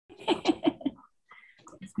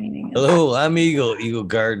Hello, I'm Eagle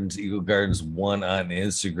Gardens 1 on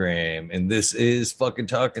Instagram. And this is fucking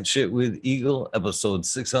talking shit with Eagle, episode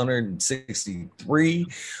 663.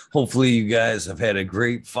 Hopefully, you guys have had a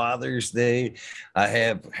great Father's Day. I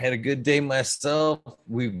have had a good day myself.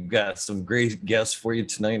 We've got some great guests for you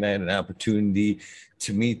tonight. I had an opportunity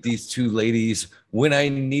to meet these two ladies when I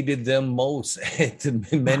needed them most at the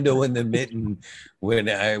Mendo and the Mitten, when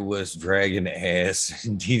I was dragging ass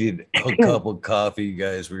and needed a cup of coffee. You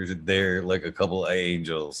guys were there like a couple of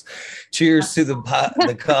angels. Cheers to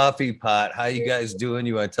the coffee pot. How you guys doing?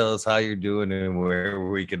 You want to tell us how you're doing and where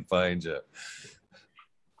we can find you?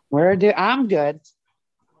 I'm good.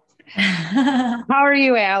 How are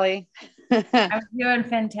you, Allie? I'm doing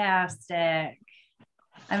fantastic.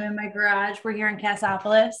 I'm in my garage. We're here in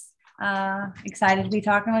Cassopolis. Excited to be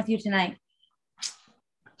talking with you tonight.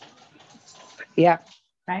 Yeah.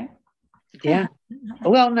 Right? Yeah. A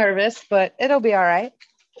little nervous, but it'll be all right.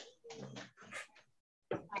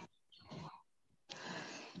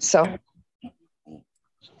 So,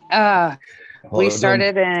 we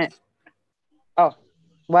started in. Oh,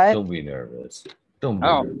 what? Don't be nervous. Don't be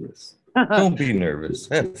nervous. Don't be nervous.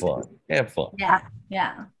 Have fun. Have fun. Yeah.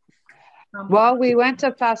 Well, we went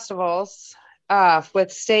to festivals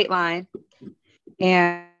with State Line,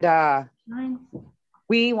 and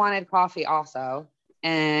we wanted coffee also.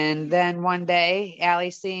 And then one day,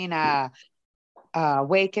 Allie seen a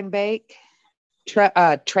Wake and Bake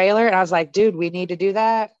trailer, and I was like, dude, we need to do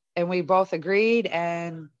that. And we both agreed,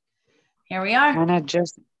 and here we are. Kind of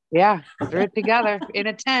just, threw it together in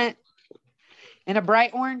a tent, in a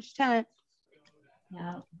bright orange tent.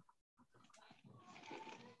 Yeah.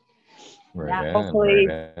 Right. Hopefully.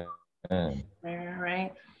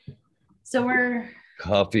 Right. So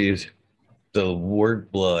coffee is the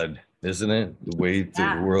work blood, isn't it? The way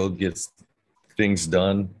the world gets things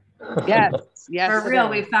done. Yes. For real,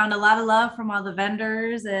 we found a lot of love from all the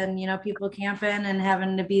vendors and people camping and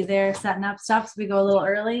having to be there setting up stuff. So we go a little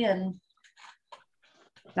early and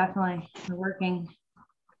definitely we're working.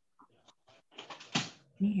 Can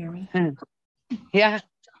you hear me? Yeah.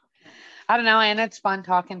 I don't know, and it's fun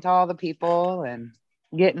talking to all the people and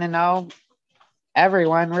getting to know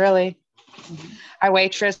everyone, really. I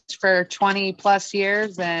waitressed for 20 plus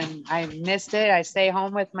years and I missed it. I stay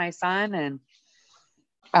home with my son, and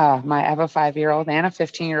I have a 5-year-old and a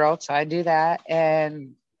 15-year-old, so I do that.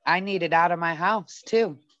 And I need it out of my house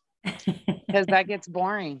too, because that gets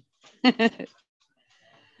boring. I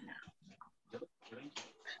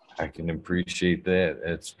can appreciate that.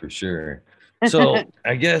 That's for sure. So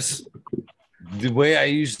I guess the way I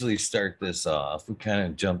usually start this off, we kind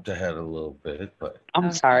of jumped ahead a little bit, but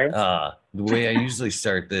I'm sorry. The way I usually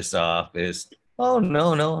start this off is,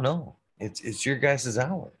 no. It's your guys'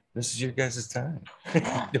 hour. This is your guys' time.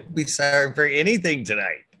 Don't be sorry for anything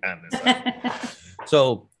tonight on this.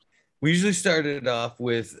 So we usually started off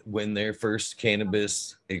with when their first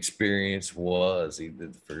cannabis experience was, either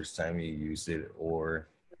the first time you used it or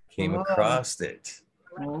came across it.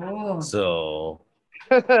 So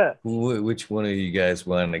which one of you guys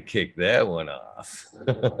want to kick that one off?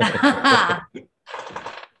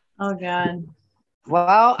 Oh God.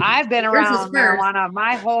 Well, I've been around marijuana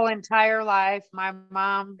my whole entire life. My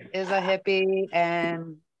mom is a hippie,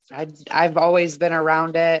 and I've always been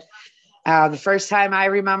around it. The first time I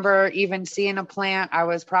remember even seeing a plant, I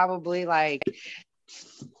was probably like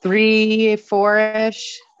 3,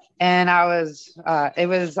 4-ish, and it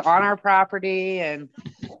was on our property, and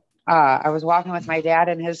I was walking with my dad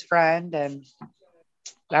and his friend, and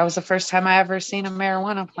that was the first time I ever seen a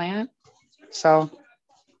marijuana plant. So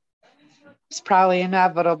it's probably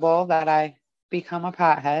inevitable that I become a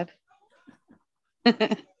pothead.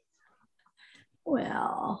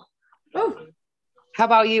 Well, how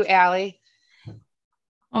about you, Allie?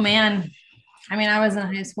 Oh man, I mean, I was in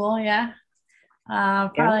high school,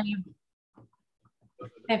 probably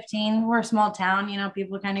 15. We're a small town,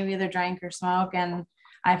 people kind of either drink or smoke, and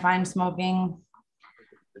I find smoking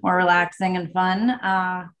more relaxing and fun.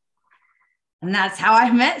 And that's how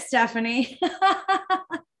I met Stephanie.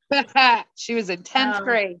 She was in 10th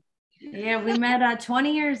grade. Yeah, we met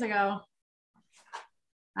 20 years ago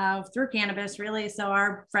through cannabis, really. So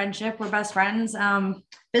our friendship, we're best friends,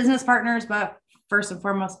 business partners, but first and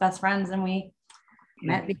foremost, best friends. And we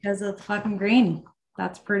met because of the fucking green.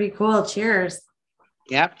 That's pretty cool. Cheers.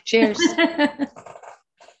 Yep. Cheers.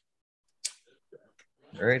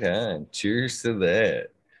 Right on. Cheers to that.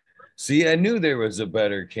 See, I knew there was a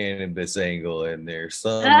better cannabis angle in there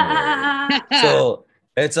somewhere. So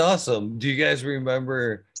it's awesome. Do you guys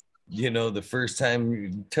remember, the first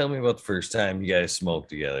time? Tell me about the first time you guys smoked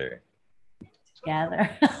together.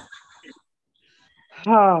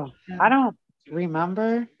 Oh, I don't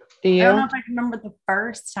remember. Do you? I don't know if I can remember the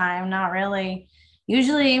first time. Not really.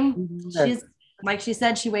 Usually, she's like she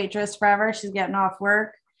said, she waitress forever. She's getting off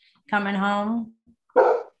work, coming home.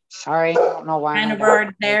 Sorry, I don't know why. Kind of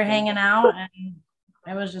were there hanging out, and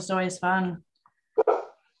it was just always fun.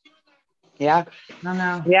 Yeah. I don't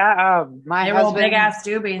know. Yeah. My husband, big ass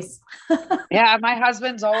doobies. Yeah, my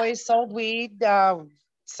husband's always sold weed.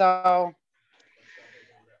 So,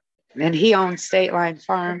 and he owns State Line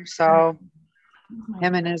Farm. So,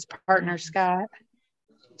 him and his partner Scott.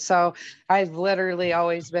 So, I've literally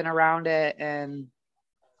always been around it, and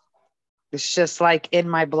it's just like in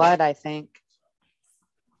my blood, I think.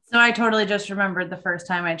 So I totally just remembered the first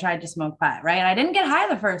time I tried to smoke pot, right? I didn't get high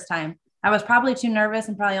the first time. I was probably too nervous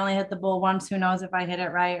and probably only hit the bowl once. Who knows if I hit it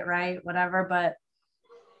right, whatever. But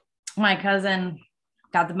my cousin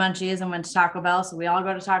got the munchies and went to Taco Bell. So we all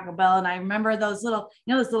go to Taco Bell. And I remember those little,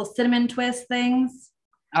 those little cinnamon twist things.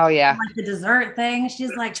 Oh, yeah. Like the dessert thing.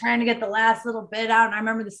 She's like trying to get the last little bit out. And I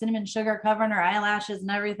remember the cinnamon sugar covering her eyelashes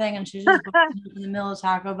and everything. And she's just in the middle of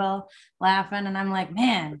Taco Bell laughing. And I'm like,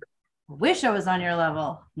 man, I wish I was on your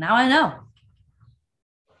level. Now I know.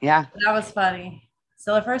 Yeah. That was funny.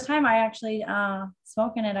 So the first time I actually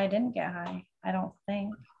smoking it, I didn't get high. I don't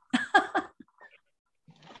think.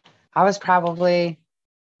 I was probably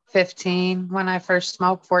 15 when I first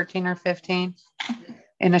smoked, 14 or 15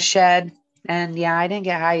 in a shed. And yeah, I didn't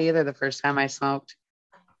get high either the first time I smoked.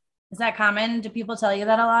 Is that common? Do people tell you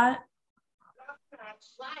that a lot?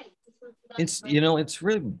 It's, it's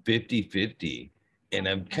really 50-50. And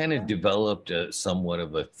I've kind of developed somewhat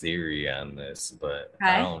of a theory on this, but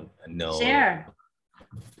I don't know. Share.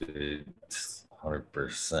 It's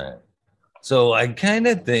 100%. So I kind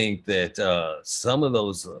of think that some of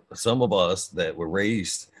us that were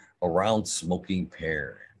raised around smoking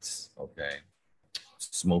parents, okay,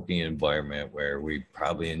 smoking environment where we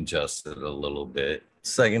probably ingested a little bit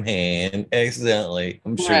secondhand, accidentally,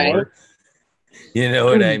 I'm sure. Right. You know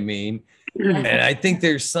what I mean? And I think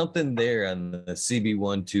there's something there on the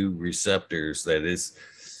CB1/2 receptors that is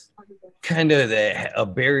kind of a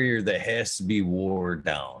barrier that has to be worn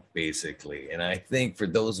down, basically. And I think for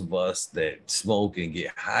those of us that smoke and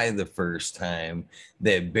get high the first time,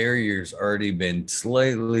 that barrier's already been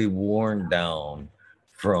slightly worn down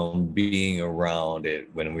from being around it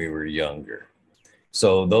when we were younger.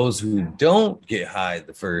 So those who don't get high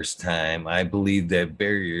the first time, I believe that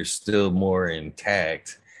barrier is still more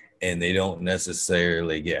intact, and they don't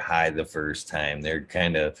necessarily get high the first time. They're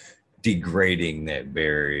kind of degrading that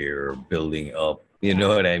barrier or building up, you know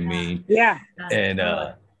what I mean? Yeah. And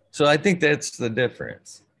so I think that's the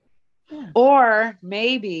difference. Or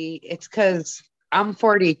maybe it's because I'm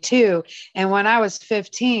 42, and when I was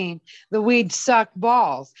 15, the weed sucked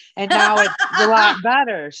balls, and now it's a lot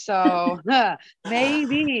better. So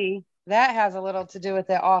maybe that has a little to do with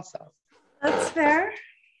it also. That's fair.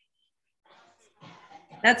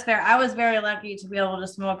 That's fair. I was very lucky to be able to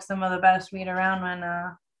smoke some of the best weed around when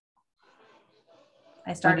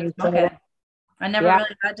I started smoking. I never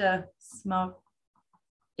really got to smoke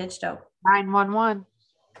ditch dope. 911.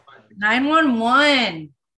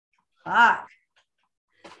 911. Fuck.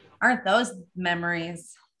 Aren't those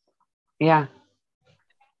memories? Yeah.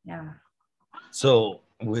 Yeah. So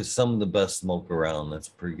with some of the best smoke around, that's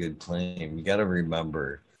a pretty good claim. You got to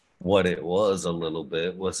remember what it was a little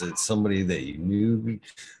bit. Was it somebody that you knew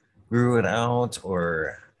grew it out,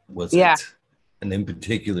 or was it an in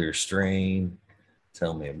particular strain?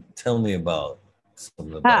 Tell me about some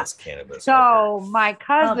of the best cannabis. So my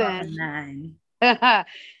cousin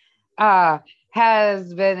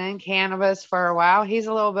has been in cannabis for a while. He's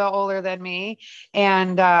a little bit older than me,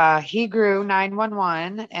 and he grew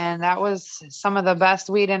 911, and that was some of the best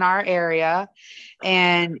weed in our area.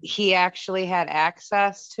 And he actually had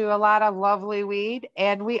access to a lot of lovely weed.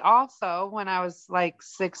 And we also, when I was like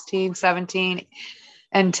 16, 17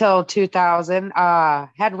 until 2000,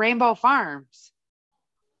 had Rainbow Farms.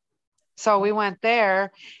 So we went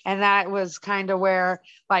there, and that was kind of where,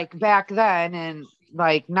 like back then, and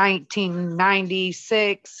like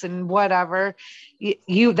 1996 and whatever,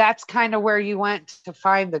 that's kind of where you went to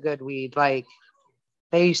find the good weed. Like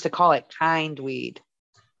they used to call it kind weed.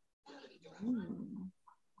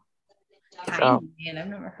 Kind weed. I've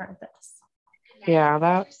never heard this.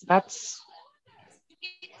 Yeah, that's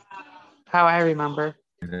how I remember.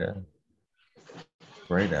 Yeah.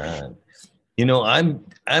 Right on. You know, I'm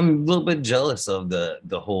a little bit jealous of the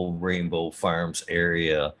whole Rainbow Farms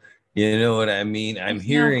area. You know what I mean? I'm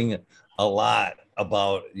hearing a lot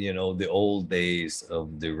about, the old days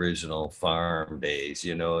of the original farm days.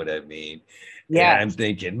 You know what I mean? Yeah. And I'm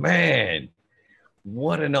thinking, man,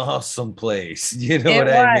 what an awesome place. You know It what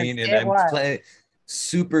I was. mean? And It I'm was. glad,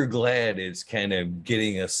 super glad it's kind of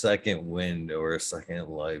getting a second wind or a second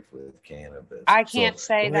life with cannabis. I So can't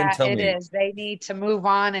say go ahead and that tell it me. is. They need to move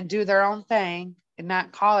on and do their own thing and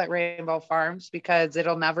not call it Rainbow Farms because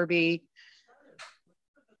it'll never be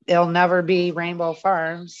Rainbow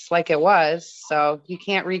Farms like it was. So you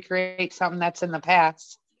can't recreate something that's in the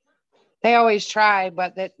past. They always try,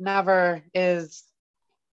 but it never is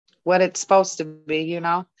what it's supposed to be, you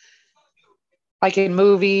know? Like in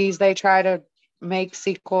movies, they try to make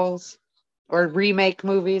sequels or remake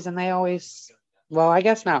movies, and they always, well, I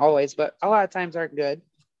guess not always, but a lot of times aren't good.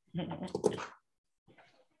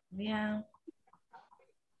 Yeah.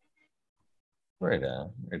 Right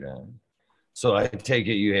on, right on. So I take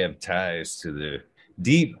it you have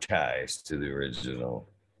deep ties to the original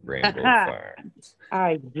Rainbow Farms.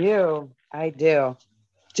 I do. I do.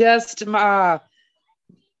 Just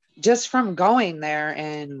just from going there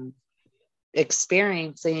and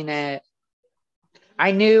experiencing it.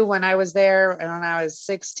 I knew when I was there and when I was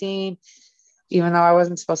 16, even though I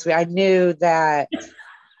wasn't supposed to be, I knew that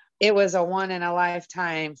it was a one in a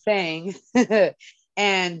lifetime thing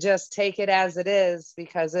and just take it as it is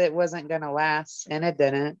because it wasn't going to last and it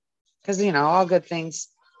didn't. Because, you know, all good things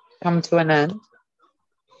come to an end.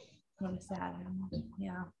 What is that?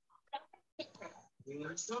 Yeah.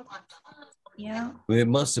 Yeah. It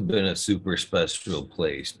must have been a super special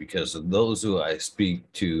place because of those who I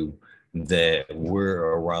speak to that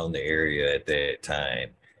were around the area at that time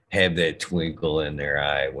have that twinkle in their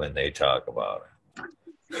eye when they talk about it.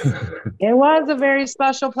 It was a very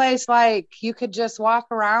special place. Like you could just walk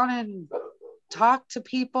around and talk to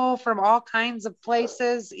people from all kinds of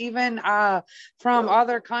places, even from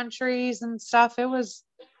other countries and stuff. It was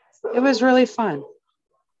really fun.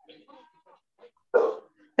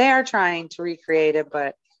 They are trying to recreate it,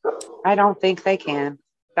 but I don't think they can.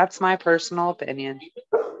 That's my personal opinion.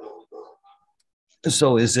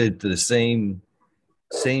 So is it the same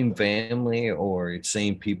family or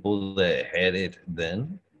same people that had it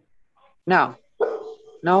then? No,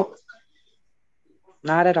 nope,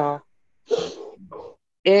 not at all.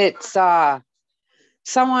 It's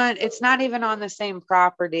someone, it's not even on the same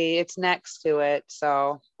property, it's next to it.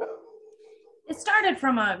 So It started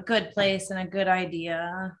from a good place and a good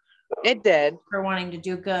idea it did. for wanting to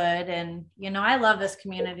do good. And, you know, I love this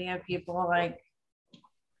community of people. Like,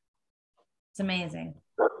 it's amazing.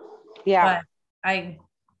 Yeah. But I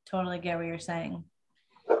totally get what you're saying.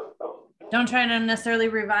 Don't try to necessarily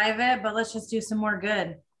revive it, but let's just do some more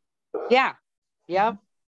good. Yeah. Yep.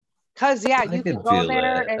 Because yeah, you could go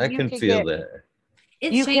there and I you can could feel get, that.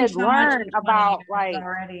 It's you changed could so much learn in 20 about years like,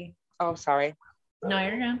 already. oh, sorry. No,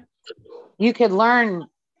 you're good. You could learn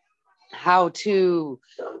how to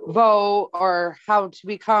vote or how to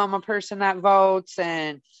become a person that votes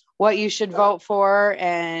and what you should vote for.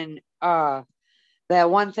 And the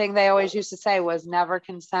one thing they always used to say was never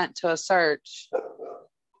consent to a search.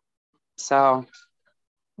 So,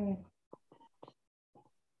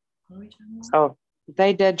 so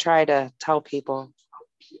they did try to tell people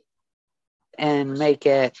and make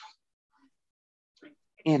it,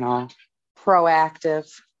 you know,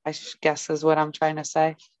 proactive, I guess is what I'm trying to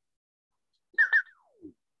say.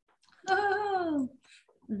 Oh,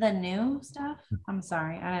 the new stuff. I'm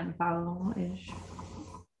sorry, I didn't follow ish.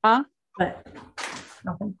 Huh? But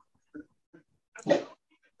nothing.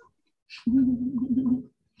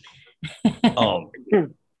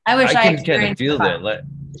 I wish I can kind of feel fun. that.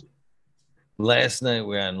 Last night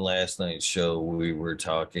on last night's show, we were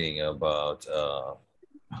talking about a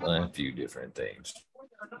few different things,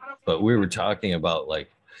 but we were talking about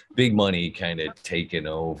like big money kind of taking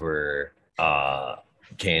over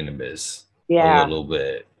cannabis a little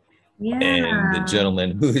bit. Yeah. And the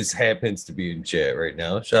gentleman who happens to be in chat right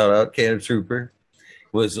now, shout out Canada Trooper,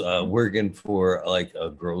 was working for like a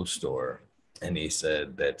grow store, and he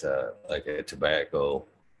said that like a tobacco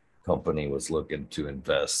company was looking to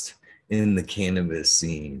invest in the cannabis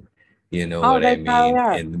scene, you know what I mean,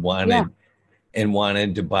 and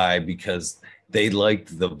wanted to buy because they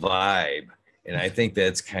liked the vibe. And I think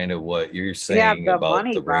that's kind of what you're saying about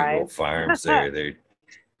the Rainbow Farms there. They're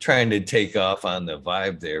trying to take off on the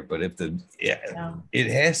vibe there, but if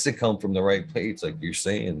it has to come from the right place, like you're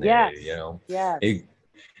saying there, you know,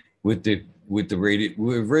 with the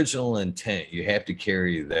original intent, you have to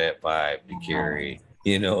carry that vibe to carry,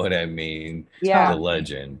 you know what I mean? The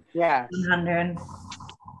legend. Yeah. 100.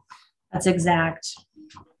 That's exact.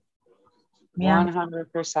 Yeah.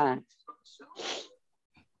 100%.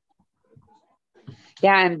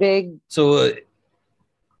 Yeah, and big. So,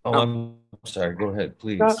 I'm sorry. Go ahead,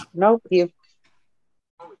 please. Nope. You.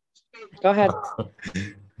 Go ahead.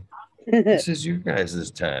 This is you guys'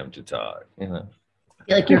 time to talk, you know.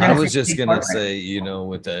 I was just gonna say, you know,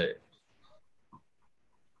 with the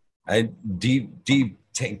deep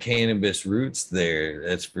cannabis roots there,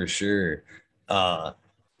 that's for sure.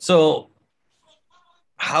 So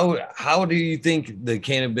how do you think the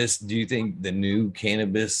cannabis, do you think the new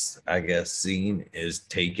cannabis, I guess, scene is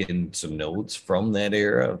taking some notes from that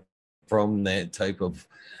era, from that type of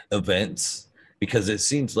events? Because it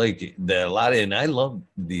seems like that a lot of, and I love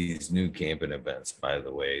these new camping events, by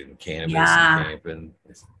the way, and cannabis and camping.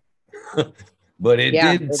 But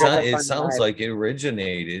it sounds like it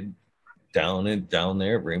originated down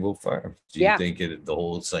there at Rainbow Farms. Do you think the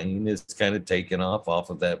whole scene is kind of taken off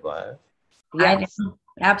of that vibe? Yeah,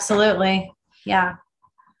 absolutely. Yeah.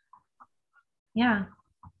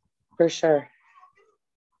 For sure.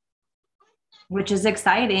 Which is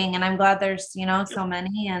exciting, and I'm glad there's, you know, so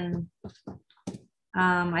many, and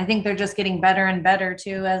I think they're just getting better and better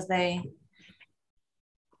too as they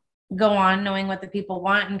go on, knowing what the people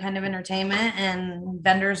want and kind of entertainment, and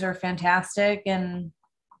vendors are fantastic, and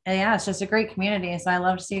yeah, it's just a great community. So I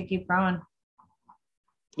love to see it keep growing.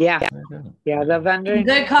 Yeah. The vending,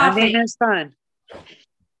 good coffee is fun.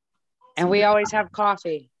 And we always have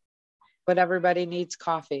coffee, but everybody needs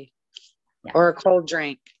coffee or a cold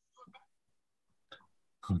drink.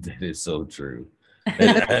 That is so true.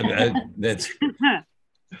 That's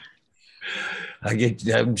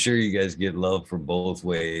I'm sure you guys get love from both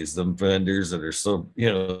ways. Them vendors that are so,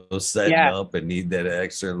 you know, setting up and need that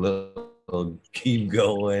extra little keep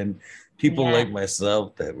going. People like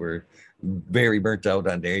myself that were very burnt out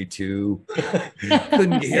on day 2.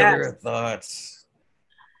 Couldn't gather our thoughts.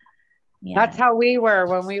 That's how we were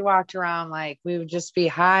when we walked around. Like, we would just be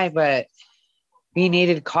high, but we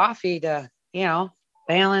needed coffee to, you know,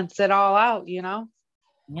 balance it all out, you know?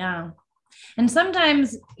 Yeah. And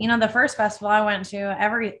sometimes, you know, the first festival I went to,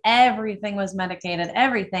 everything was medicated,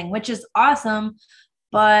 everything, which is awesome.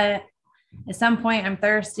 But at some point I'm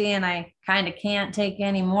thirsty and I kind of can't take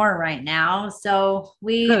any more right now. So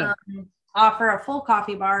we offer a full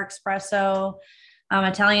coffee bar, espresso,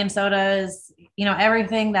 Italian sodas, you know,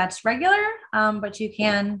 everything that's regular. But we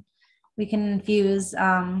can infuse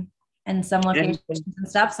in some locations and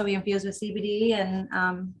stuff. So we infuse with CBD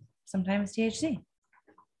and sometimes THC.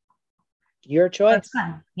 Your choice. That's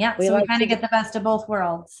fun. Yeah. So we kind of get the best of both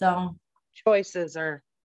worlds. So choices are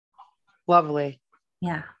lovely.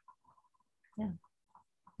 Yeah.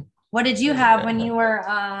 What did you have when you were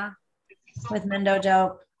with Mendo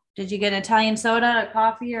Dope? Did you get an Italian soda, a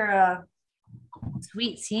coffee, or a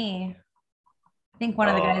sweet tea? I think one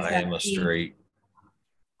of the guys got I am a straight.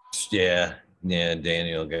 Yeah,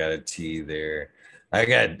 Daniel got a tea there. I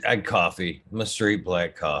got coffee. I'm a straight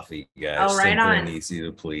black coffee guy. Oh, right on. And easy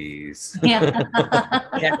to please. Yeah.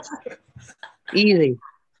 Easy.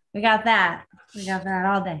 We got that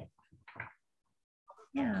all day.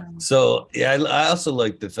 Yeah. So yeah, I also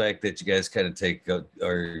like the fact that you guys kind of take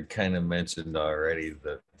or kind of mentioned already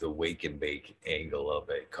the wake and bake angle of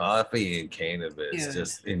it. Coffee and cannabis,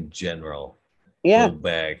 just in general. Yeah. Go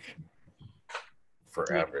back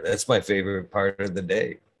forever. That's my favorite part of the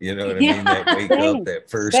day. You know what I mean? That wake up, that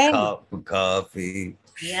first cup of coffee.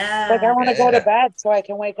 Yeah. Like, I want to go to bed so I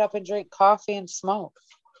can wake up and drink coffee and smoke.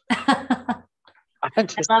 I'm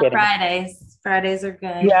just kidding. Fridays. Fridays are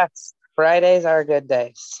good. Yes. Fridays are good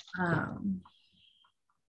days.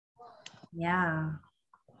 Yeah.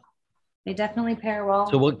 They definitely pair well.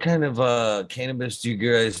 So what kind of cannabis do you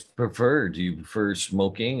guys prefer? Do you prefer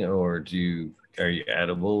smoking, or are you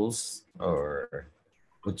edibles, or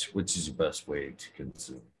which is your best way to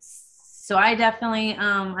consume? So I definitely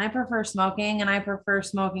I prefer smoking, and I prefer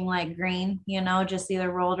smoking like green, you know, just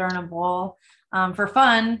either rolled or in a bowl. For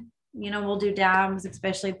fun, you know, we'll do dabs,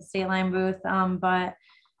 especially at the State Line booth. But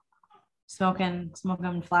smoking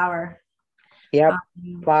flower. Yep.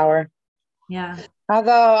 Flower. Yeah.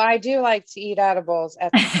 Although I do like to eat edibles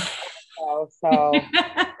at the show, so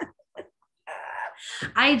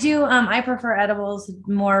I do. I prefer edibles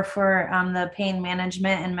more for the pain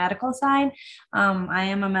management and medical side. I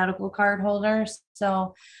am a medical card holder,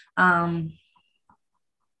 so you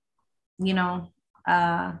know,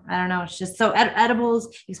 I don't know. It's just so edibles,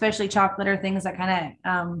 especially chocolate, are things that kind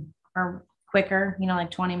of are quicker. You know,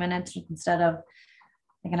 like 20 minutes instead of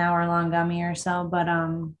like an hour-long gummy or so. But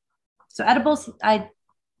so edibles, I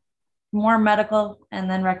more medical,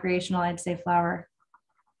 and then recreational, I'd say flower.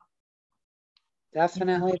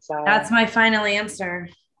 Definitely flower. That's my final answer.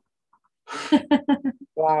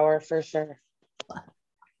 Flower for sure.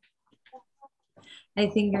 I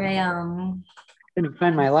think I couldn't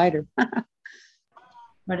find my lighter.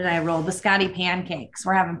 What did I roll? Biscotti pancakes.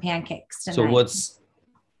 We're having pancakes tonight. So what's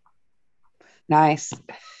nice?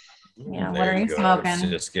 Yeah. What are you smoking?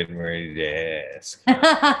 Just getting ready to ask.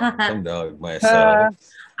 Some dog myself.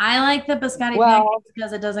 I like the biscotti pancakes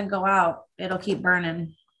because it doesn't go out. It'll keep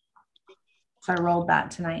burning. So I rolled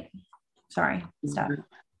that tonight. Sorry. Stop.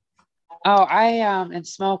 Oh, I am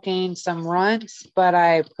smoking some runts, but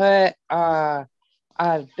I put a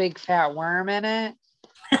big fat worm in it.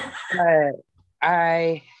 But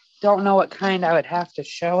I don't know what kind. I would have to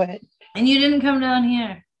show it. And you didn't come down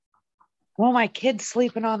here. Well, my kid's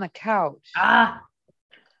sleeping on the couch. Ah.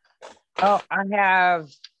 Oh, I have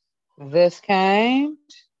this kind.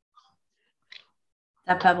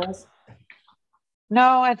 That Pebbles?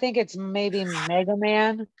 No, I think it's maybe Mega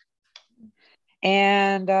Man.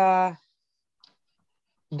 And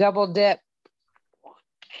double dip.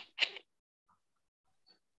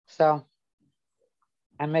 So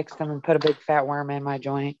I mixed them and put a big fat worm in my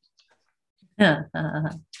joint.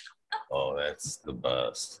 Oh, that's the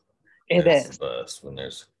best. That's the best when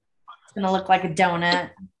there's. It's gonna look like a donut.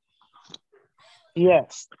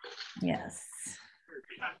 Yes. Yes.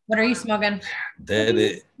 What are you smoking? That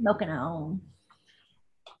it. Smoking on.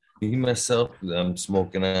 Me myself, I'm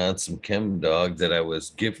smoking on some Chem Dog that I was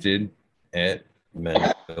gifted at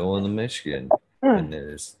Meadow in the Michigan, and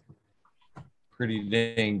it's pretty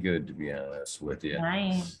dang good, to be honest with you.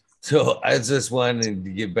 Nice. So I just wanted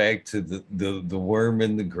to get back to the worm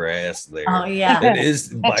in the grass there. Oh yeah, that is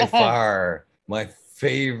by far my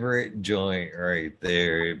favorite joint right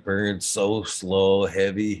there. It burns so slow,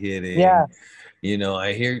 heavy hitting. Yeah. You know,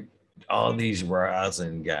 I hear all these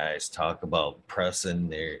rosin guys talk about pressing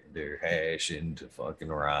their hash into fucking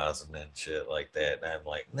rosin and shit like that. And I'm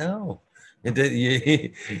like, no,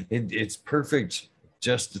 it's perfect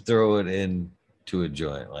just to throw it in to a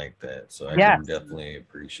joint like that. So I can definitely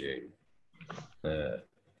appreciate that.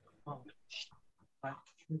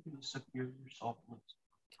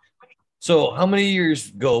 So how many years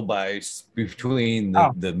go by between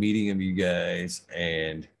the meeting of you guys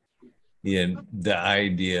and the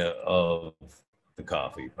idea of the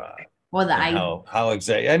coffee pot? Well, how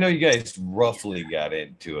exactly? I know you guys roughly got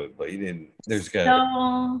into it, but you didn't.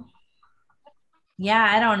 Yeah,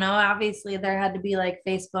 I don't know. Obviously, there had to be like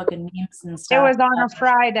Facebook and memes and stuff. It was on a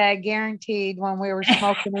Friday, guaranteed, when we were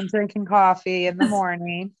smoking and drinking coffee in the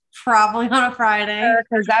morning. Probably on a Friday.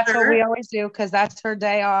 Because that's what we always do, because that's her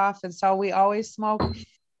day off. And so we always smoke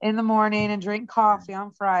in the morning and drink coffee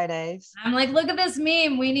on Fridays. I'm like, look at this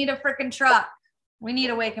meme. We need a freaking truck. We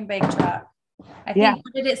need a wake and bake truck. I think,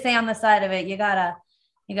 what did it say on the side of it? You got a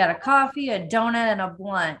coffee, a donut, and a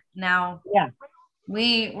blunt. Now,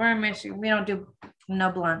 we're in Michigan. We don't do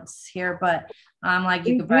no blunts here, but I'm like,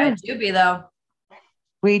 you could buy a doobie though.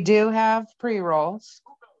 We do have pre-rolls.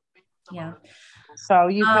 Yeah. So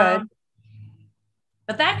you could.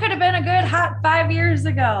 But that could have been a good hot 5 years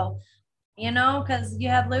ago, you know, because you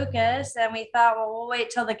had Lucas and we thought, well, we'll wait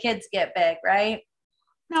till the kids get big, right?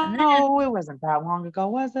 No, it wasn't that long ago,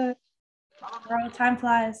 was it? Girl, time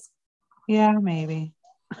flies. Yeah, maybe.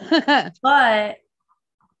 But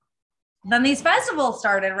then these festivals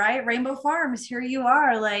started, right? Rainbow Farms, here you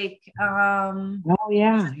are, like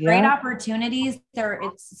great opportunities there.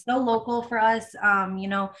 It's so local for us. You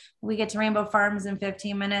know, we get to Rainbow Farms in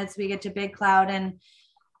 15 minutes, we get to Big Cloud in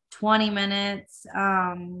 20 minutes.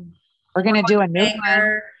 We're gonna do a new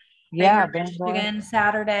Bangor, Michigan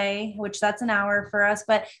Saturday, which that's an hour for us,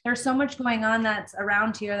 but there's so much going on that's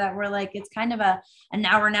around here that we're like, it's kind of a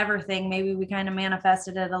now or never thing. Maybe we kind of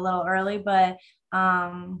manifested it a little early, but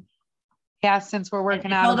since we're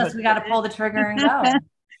working out, told us we got to pull the trigger and go.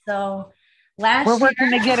 So we're working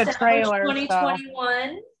to get a trailer.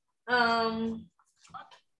 2021.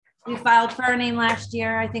 We filed for our name last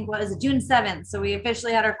year. I think what is it, June 7th. So we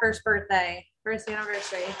officially had our first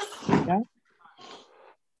anniversary. Okay.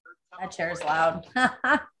 That chair's loud.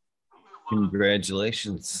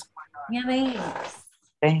 Congratulations. Yeah,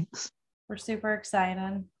 thanks. We're super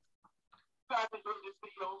excited.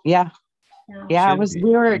 Yeah. Yeah,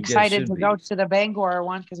 we were excited to go to the Bangor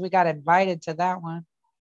one because we got invited to that one.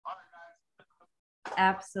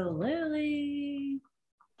 Absolutely.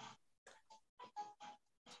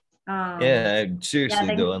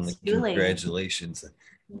 Seriously though, on the congratulations.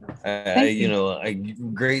 I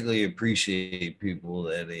greatly appreciate people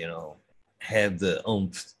that, have the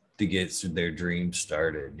oomph to get their dreams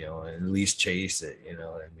started, at least chase it, you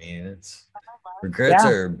know what I mean? It's regrets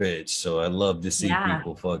are a bitch. So I love to see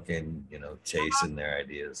people fucking, chasing their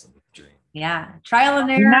ideas and dreams. Yeah. Trial and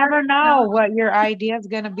error. You never know what your idea is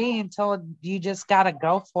going to be until you just got to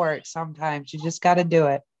go for it. Sometimes you just got to do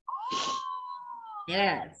it.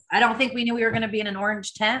 Yes. I don't think we knew we were going to be in an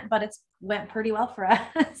orange tent, but it's went pretty well for us.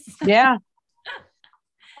 Yeah.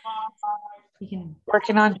 You can,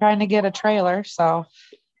 Working on trying to get a trailer. So,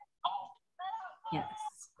 yes.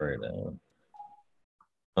 Right on.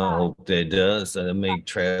 I hope that does. That'll make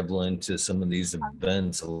traveling to some of these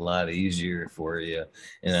events a lot easier for you.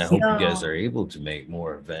 And I hope you guys are able to make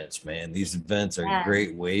more events, man. These events are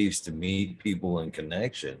great ways to meet people and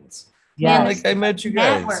connections. yeah. Like I met you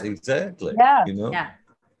guys. Network. Exactly. Yeah. You know? Yeah.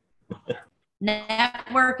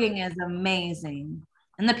 Networking is amazing.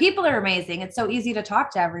 And the people are amazing. It's so easy to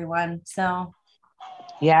talk to everyone. So,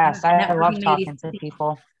 Yes, I love networking talking to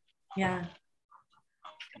people. Yeah.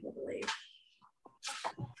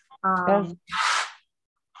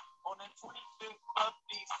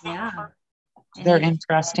 Yeah. They're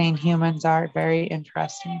interesting. Humans are very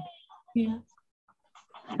interesting. Yeah.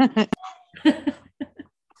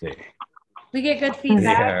 They We get good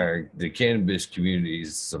feedback. are. The cannabis community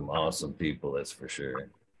is some awesome people, that's for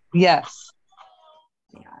sure. Yes.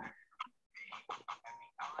 They are.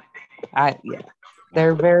 Yeah.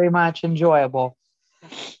 They're very much enjoyable.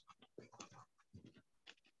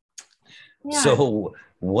 Yeah. So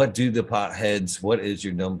what do the potheads, what is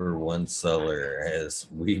your number one seller as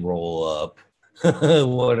we roll up?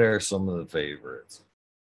 What are some of the favorites?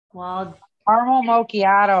 Well, Caramel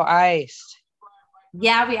macchiato iced.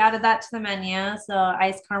 yeah, we added that to the menu. So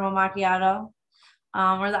iced caramel macchiato,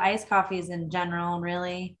 or the iced coffees in general,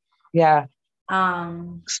 really. Yeah.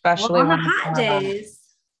 well, Especially on the when hot days.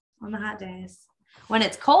 On the hot days. When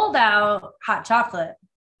it's cold out, hot chocolate.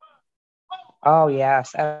 Oh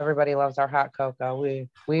yes, everybody loves our hot cocoa.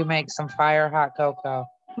 We make some fire hot cocoa.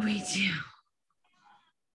 We do.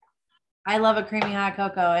 I love a creamy hot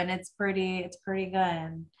cocoa, and it's pretty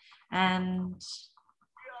good. And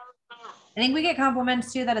I think we get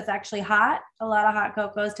compliments too that it's actually hot. A lot of hot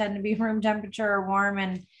cocos tend to be room temperature or warm,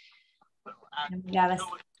 and we got a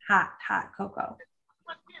hot cocoa.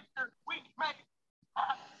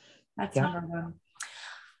 That's number one.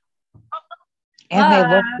 And they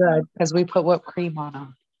look good because we put whipped cream on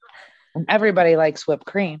them. And everybody likes whipped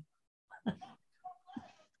cream.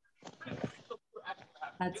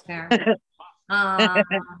 That's fair.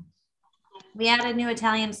 We added new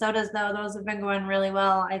Italian sodas, though. Those have been going really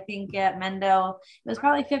well. I think at Mendo, it was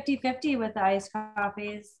probably 50-50 with the iced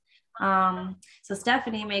coffees. So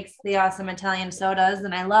Stephanie makes the awesome Italian sodas,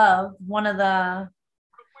 and I love one of the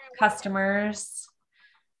customers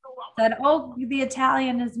said, "Oh, the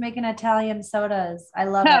Italian is making Italian sodas." I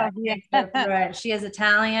love it. Yeah. She is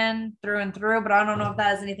Italian through and through, but I don't know if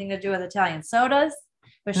that has anything to do with Italian sodas.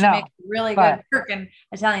 But she makes really good freaking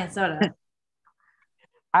Italian soda.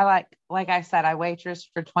 I like I said, I waitressed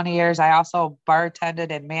for 20 years. I also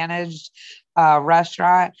bartended and managed a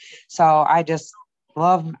restaurant. So I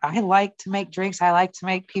like to make drinks. I like to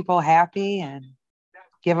make people happy and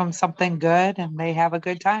give them something good, and they have a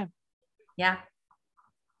good time. Yeah.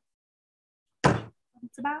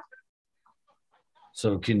 It's about.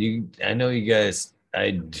 So I know you guys,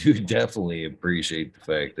 I do definitely appreciate the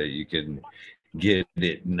fact that you can get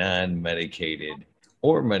it non-medicated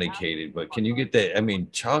or medicated, but can you get that? I mean,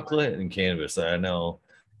 chocolate and cannabis, I know.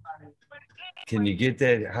 Can you get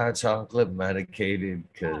that hot chocolate medicated?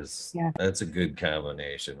 Because that's a good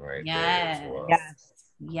combination right there as well.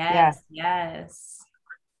 Yes.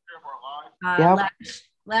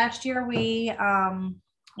 Last year we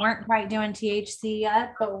weren't quite doing THC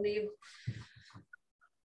yet, but we've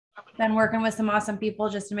been working with some awesome people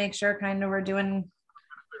just to make sure kind of we're doing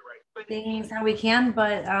things how we can.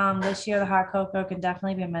 But this year the hot cocoa can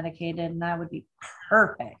definitely be medicated, and that would be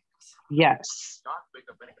perfect. Yes.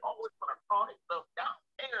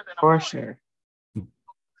 For sure.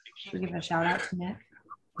 Should we give a shout out to Nick?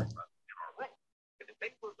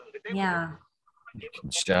 Yeah. You can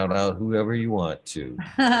shout out whoever you want to.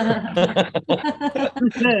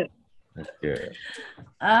 Okay.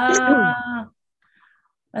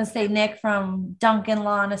 Let's say Nick from Duncan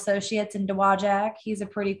Lawn Associates in Dowagiac. He's a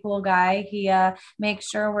pretty cool guy. He makes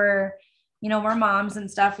sure we're moms and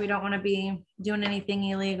stuff. We don't want to be doing anything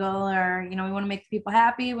illegal, or, we want to make people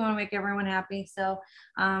happy. We want to make everyone happy. So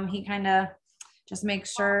he kind of just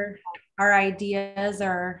makes sure our ideas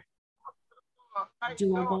are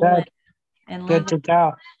doable and good to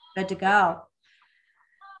go. Good to go.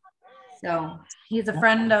 So he's a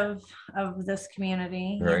friend of this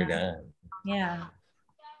community. Right on. Yeah.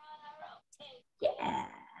 Yeah.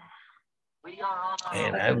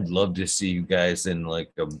 And I would love to see you guys in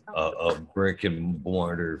like a brick and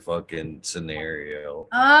mortar fucking scenario.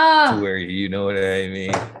 To where, you know what I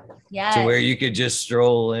mean? Yeah. To where you could just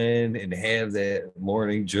stroll in and have that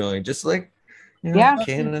morning joint, just like, Yeah.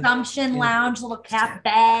 Consumption lounge, little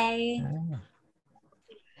cafe.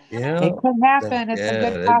 Yeah. It could happen. It's a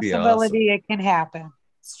good possibility. Awesome. It can happen.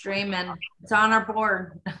 Streaming. It's on our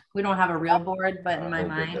board. We don't have a real board, but in my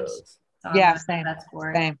mind, it's on yeah, same. That's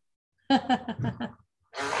board. Same.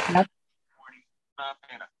 Yep.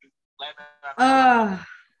 Oh,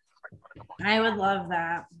 I would love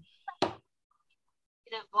that.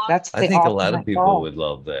 I think a lot of people would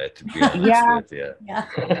love that, to be honest with you.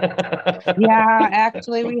 Yeah,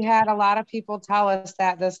 actually, we had a lot of people tell us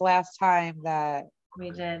that this last time that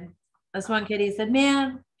we did. This one kid, he said,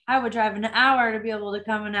 man, I would drive an hour to be able to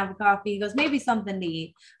come and have a coffee. He goes, maybe something to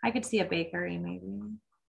eat. I could see a bakery, maybe.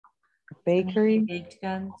 Bakery? Baked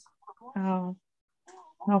goods. Oh,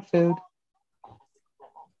 no food.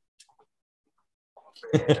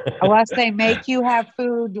 Unless they make you have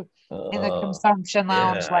food in the consumption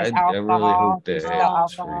lounge, like alcohol. I really hope they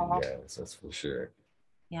have for you guys, that's for sure.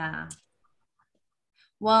 Yeah.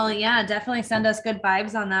 Well, yeah, definitely send us good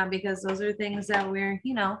vibes on that, because those are things that we're,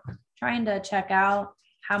 trying to check out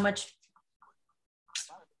how much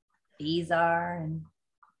fees are and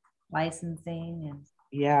licensing and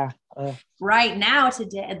right now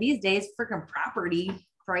today these days freaking property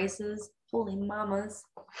prices, holy mamas.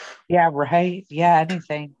 Yeah, right. Yeah,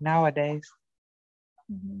 anything nowadays.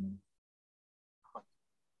 Mm-hmm.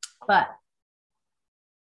 But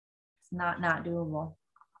it's not doable.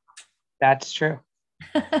 That's true.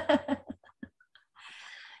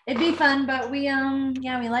 It'd be fun, but we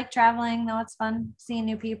we like traveling. No, it's fun seeing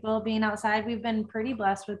new people, being outside. We've been pretty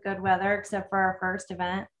blessed with good weather, except for our first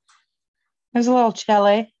event. It was a little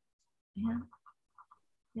chilly. Yeah.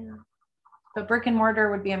 But brick and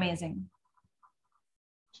mortar would be amazing.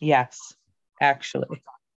 Yes, actually.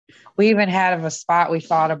 We even had a spot we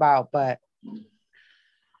thought about, but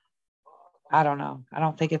I don't know. I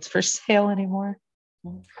don't think it's for sale anymore.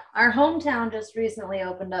 Our hometown just recently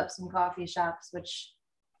opened up some coffee shops, which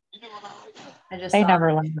they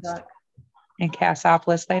never last. In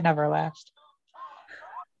Cassopolis, they never last.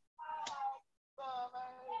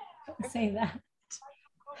 Say that.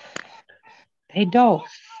 They don't.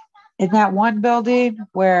 In that one building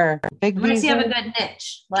where Big unless you have a good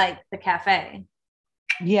niche, like the cafe.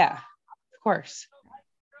 Yeah, of course.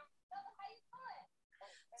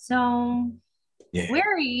 So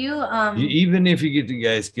where are you? Even if you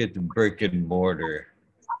guys get the brick and mortar.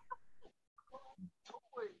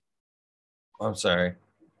 I'm sorry.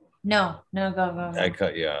 No, go. I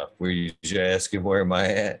cut you off. Were you just asking where am I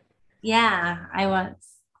at? Yeah, I was.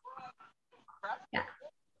 Yeah.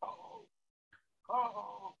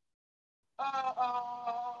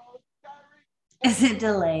 Is it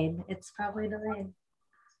delayed? It's probably delayed.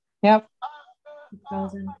 Yep.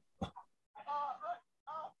 Frozen.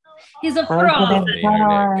 He's a frozen. The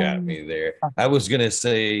internet got me there. I was gonna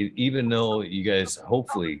say, even though you guys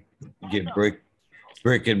hopefully get brick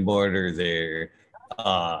and mortar there,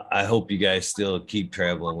 I hope you guys still keep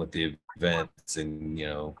traveling with the events and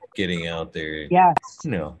getting out there. Yes.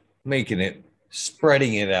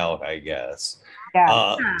 Spreading it out, I guess.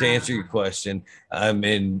 Yeah. To answer your question, I'm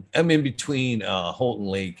in between Holton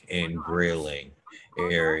Lake and Grayling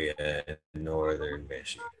area in northern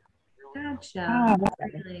Michigan. Gotcha.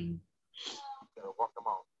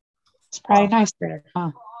 It's probably nice there,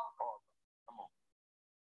 huh?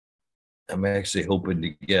 I'm actually hoping to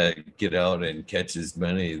get out and catch as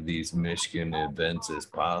many of these Michigan events as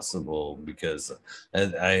possible, because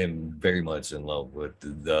I am very much in love with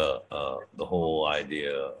the whole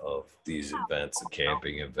idea of these events, the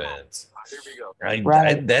camping events.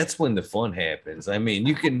 That's when the fun happens. I mean,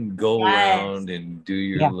 you can go around and do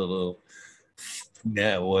your little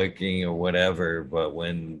networking or whatever, but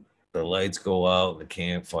when the lights go out, the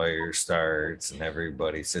campfire starts, and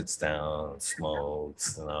everybody sits down,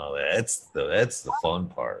 smokes, and all that. That's the fun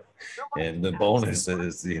part. And the bonus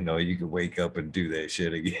is, you can wake up and do that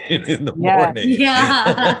shit again in the morning.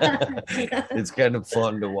 Yeah. It's kind of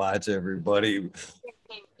fun to watch everybody.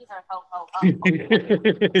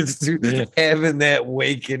 It's having that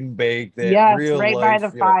wake and bake, that real right life, by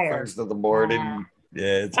the fire. First of the morning.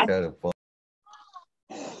 Yeah, it's kind of fun.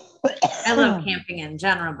 I love camping in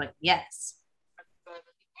general, but yes.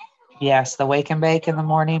 Yes, the wake and bake in the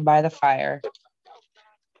morning by the fire.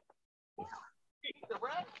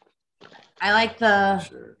 I like the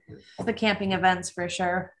camping events for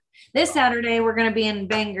sure. This Saturday, we're going to be in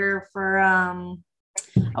Bangor for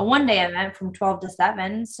a one-day event from 12 to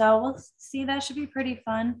 7. So we'll see. That should be pretty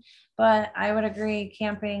fun. But I would agree,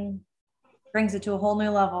 camping brings it to a whole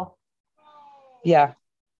new level. Yeah.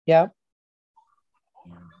 Yep.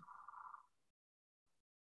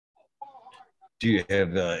 Do you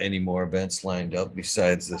have any more events lined up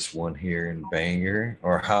besides this one here in Bangor?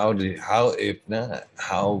 Or if not,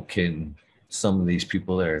 how can some of these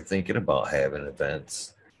people that are thinking about having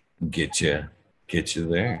events get you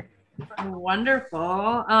there?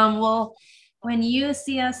 Wonderful. Well, when you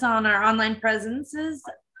see us on our online presences,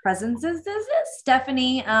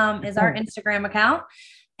 Stephanie is our Instagram account,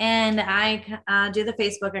 and I do the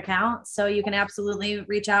Facebook account. So you can absolutely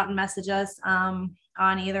reach out and message us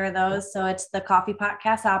on either of those. So it's the Coffee Pot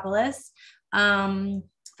Cassopolis.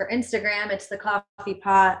 For Instagram, it's the Coffee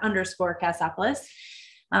Pot _ Cassopolis.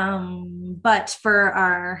 But for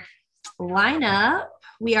our lineup,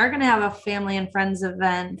 we are going to have a family and friends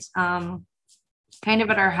event kind of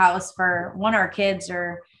at our house for our kids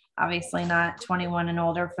are obviously not 21 and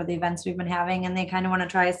older for the events we've been having, and they kind of want to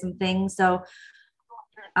try some things. So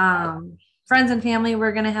friends and family,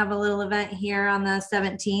 we're going to have a little event here on the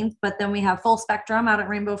 17th, but then we have Full Spectrum out at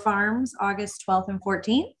Rainbow Farms, August 12th and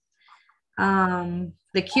 14th.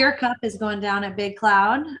 The Cure Cup is going down at Big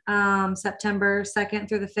Cloud, September 2nd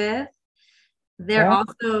through the 5th. They're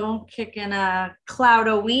also kicking a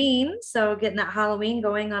Cloudoween, so getting that Halloween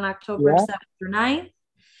going on October 7th through 9th.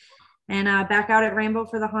 And back out at Rainbow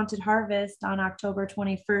for the Haunted Harvest on October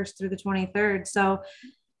 21st through the 23rd. So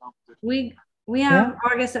we have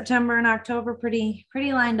August, September, and October pretty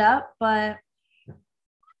lined up, but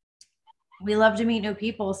we love to meet new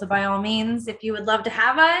people. So by all means, if you would love to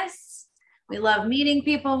have us, we love meeting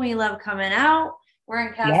people. We love coming out. We're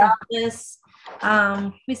in Cassopolis.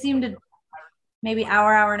 We seem to maybe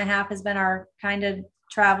hour and a half has been our kind of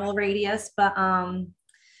travel radius, but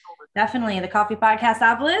definitely the Coffee Pot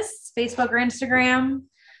Cassopolis, Facebook or Instagram.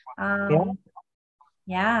 I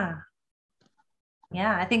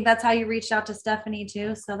think that's how you reached out to Stephanie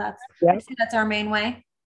too. So that's our main way.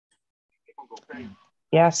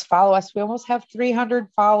 Yes, follow us. We almost have 300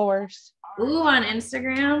 followers. Ooh, on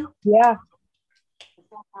Instagram. Yeah.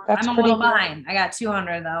 I'm a little behind. I got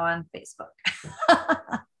 200 though on Facebook.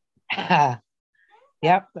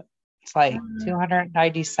 Yep. It's like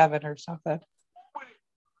 297 or something.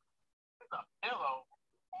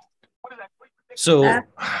 So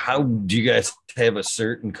how do you guys have a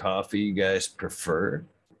certain coffee you guys prefer?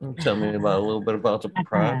 Tell me about a little bit about the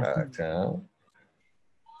product.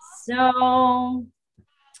 So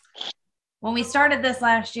when we started this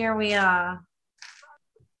last year, we kind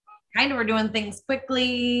of were doing things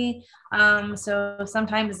quickly. So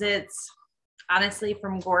sometimes it's honestly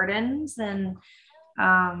from Gordon's and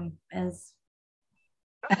as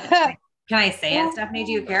can I say it, Stephanie?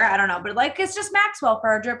 Do you care? I don't know, but like it's just Maxwell for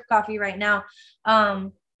our drip coffee right now.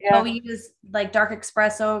 But we use like dark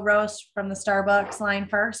espresso roast from the Starbucks line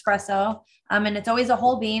for espresso. And it's always a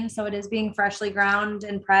whole bean, so it is being freshly ground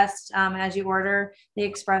and pressed as you order the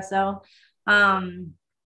espresso.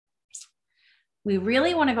 We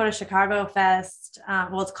really want to go to Chicago Fest.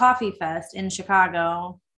 It's Coffee Fest in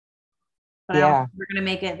Chicago. But we're going to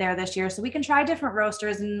make it there this year so we can try different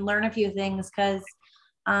roasters and learn a few things because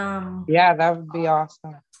that would be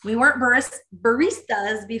awesome. We weren't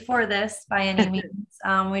baristas before this by any means.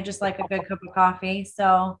 We just like a good cup of coffee.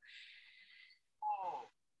 So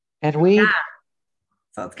so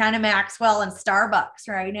it's kind of Maxwell and Starbucks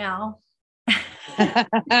right now.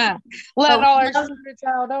 Let all our secrets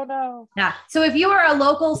out. Oh no. Yeah. So if you are a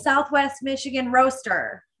local Southwest Michigan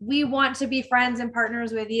roaster, we want to be friends and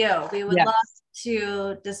partners with you. We would love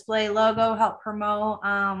to display logo, help promote.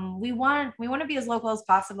 We want to be as local as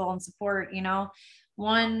possible and support,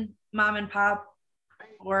 one mom and pop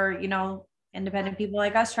or, independent people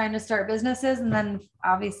like us trying to start businesses. And then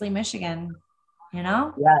obviously Michigan,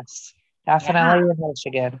 Yes, definitely in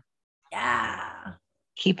Michigan. Yeah.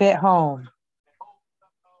 Keep it home.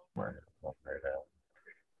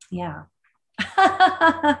 Yeah.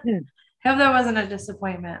 Hope that wasn't a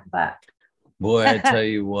disappointment, but boy, I tell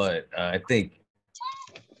you what, I think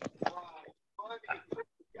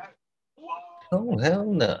hell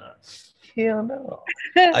no.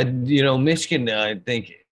 Michigan, I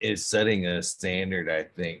think, is setting a standard, I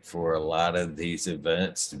think, for a lot of these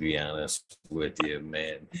events, to be honest with you,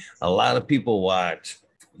 man. A lot of people watch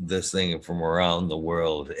this thing from around the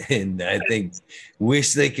world, and I think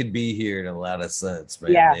wish they could be here in a lot of sense,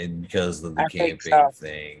 man, and because of the camping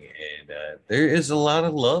thing. And there is a lot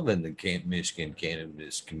of love in the Michigan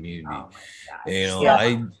cannabis community.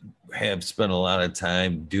 I have spent a lot of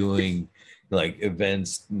time doing like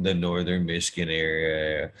events in the northern Michigan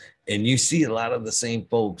area, and you see a lot of the same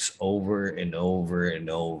folks over and over and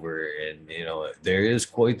over, and there is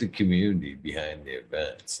quite the community behind the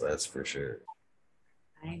events, that's for sure.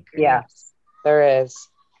 I agree. Yes, there is.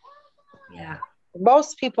 Yeah.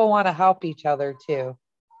 Most people want to help each other too.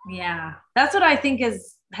 Yeah. That's what I think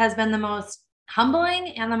has been the most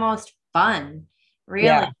humbling and the most fun,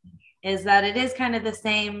 really, is that it is kind of the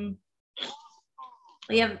same.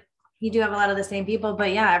 You do have a lot of the same people,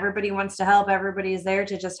 but yeah, everybody wants to help. Everybody's there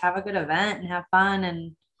to just have a good event and have fun.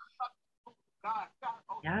 And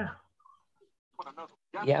yeah.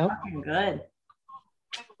 Yeah. Good.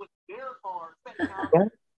 Yeah.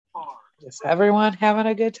 Just everyone having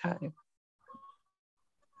a good time.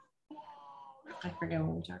 I forget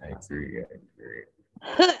what we talked about. I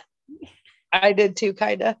agree. I did too,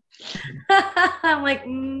 kind of. I'm like,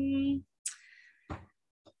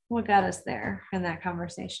 what got us there in that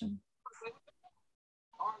conversation?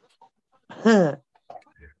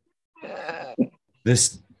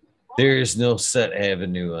 There is no set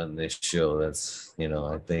avenue on this show. That's,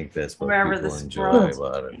 I think that's what Wherever people the enjoy squirrels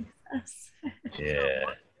about it. Yeah.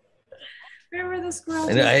 Wherever the squirrels.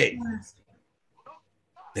 And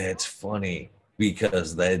that's funny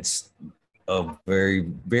because that's a very,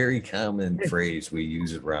 very common phrase we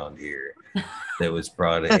use around here that was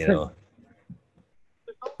brought in,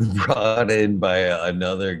 brought in by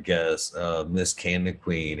another guest, Miss Candy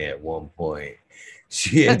Queen at one point.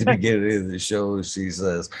 She at the beginning of the show, she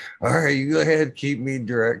says, "All right, you go ahead, keep me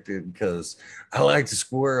directed because I like to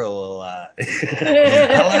squirrel a lot.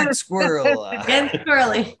 I like squirrel a lot." Again,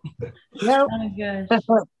 squirrely. Yep. Oh, gosh.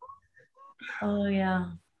 Oh,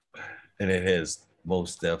 yeah. And it has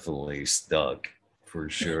most definitely stuck for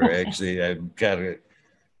sure. Actually, I've got it.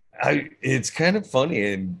 It's kind of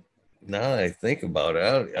funny, and now that I think about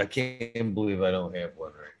it, I can't believe I don't have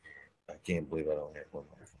one right here. I can't believe I don't have one.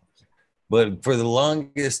 But for the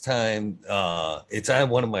longest time, it's on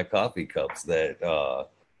one of my coffee cups that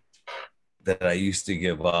I used to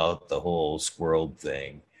give out, the whole squirrel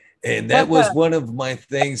thing, and that was one of my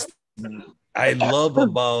things I love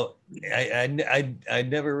about. I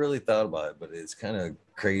never really thought about it, but it's kind of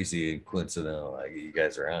crazy and coincidental. Like you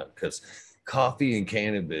guys are on because coffee and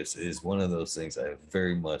cannabis is one of those things I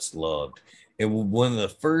very much loved. And one of the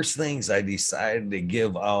first things I decided to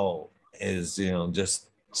give out is just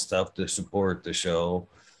stuff to support the show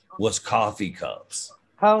was coffee cups.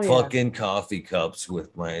 Oh, yeah. Fucking coffee cups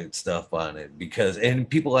with my stuff on it and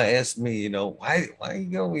people ask me, why you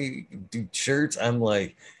going do shirts? I'm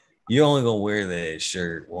like, you're only gonna wear that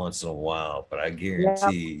shirt once in a while, but I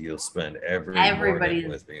guarantee you'll spend every morning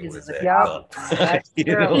with me with that cup. That's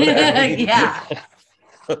true. What I mean? Yeah.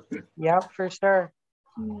 Yep, for sure.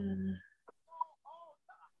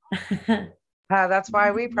 That's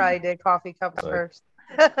why we probably did coffee cups first.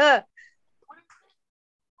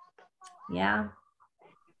 Yeah.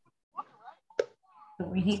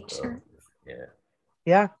 We need shirts.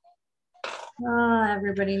 Yeah. Oh,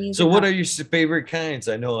 everybody needs. So, what are your favorite kinds?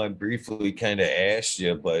 I know I briefly kind of asked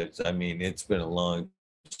you, but I mean, it's been a long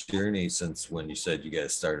journey since when you said you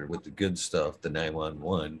guys started with the good stuff, the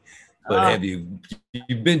 911. But have you've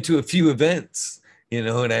been to a few events? You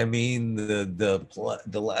know what I mean? The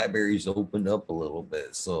library's opened up a little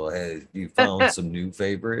bit. So, have you found some new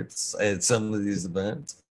favorites at some of these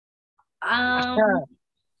events? I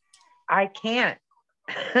can't.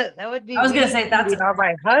 That would be. I was gonna say that's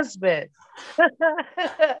my husband.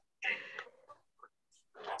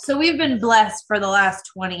 So we've been blessed for the last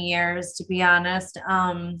 20 years, to be honest.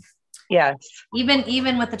 Yes.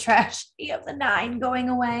 Even with the tragedy of the 9 going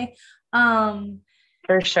away.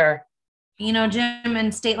 For sure. Jim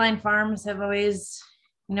and State Line Farms have always,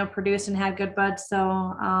 produced and had good buds. So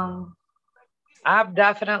I'm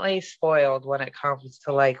definitely spoiled when it comes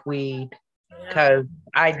to like weed. Because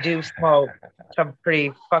I do smoke some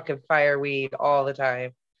pretty fucking fire weed all the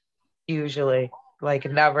time. Usually. Like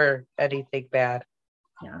never anything bad.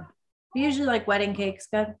 Yeah. We usually like wedding cakes.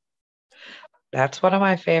 Good. That's one of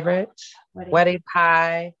my favorites. Wedding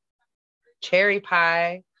pie. Cherry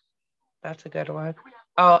pie. That's a good one.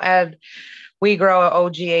 Oh, and we grow an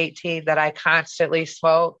OG 18 that I constantly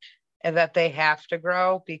smoke and that they have to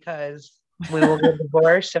grow because we will get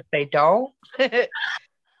divorced if they don't.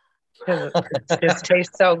 Because it just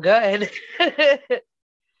tastes so good.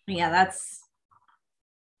 Yeah, that's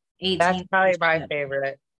 18. That's probably my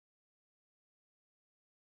favorite.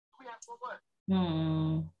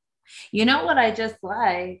 You know what I just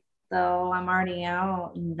like, though? I'm already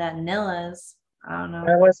out. That Nilla's. I don't know.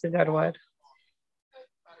 That was a good one.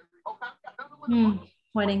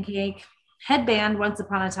 Wedding cake. Headband, Once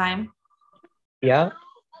Upon a Time. Yeah.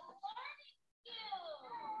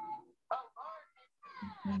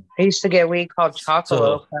 I used to get weed called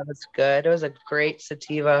Chocolate. That was good. It was a great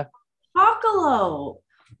sativa. Chocolate.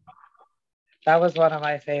 That was one of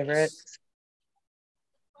my favorites.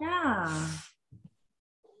 Yeah.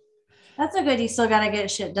 That's a good, you still got to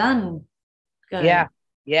get shit done. Good. Yeah.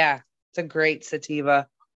 Yeah, it's a great sativa.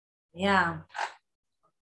 Yeah.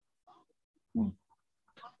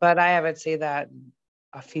 But I haven't seen that in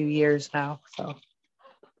a few years now. So.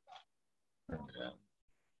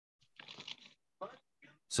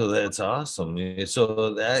 So that's awesome.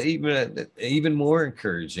 So that even more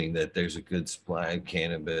encouraging that there's a good supply of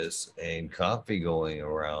cannabis and coffee going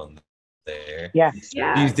around there. Yes.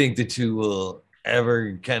 Yeah. Do you think the two will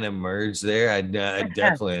ever kind of merge there? I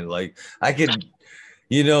definitely like. I could,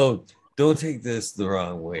 don't take this the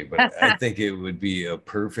wrong way, but I think it would be a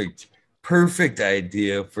perfect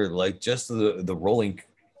idea for like just the rolling,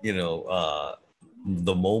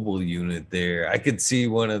 the mobile unit there. I could see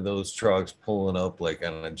one of those trucks pulling up like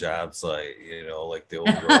on a job site, like the old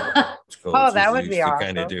Oh, that would used be to awesome.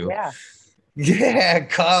 kind of do. Yeah. Yeah,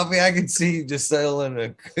 coffee. I could see just selling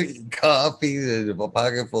a coffee and a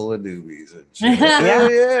pocket full of newbies. And shit.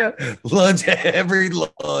 Yeah. Yeah. Lunch, every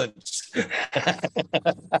lunch.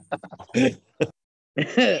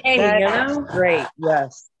 Hey, great.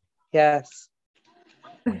 Yes. Yes.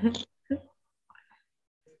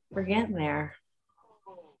 We're getting there.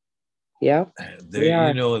 Yep.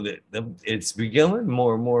 It's becoming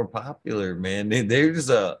more and more popular, man.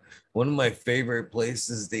 There's one of my favorite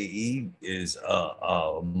places to eat is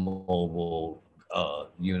a mobile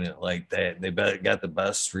unit like that. They got the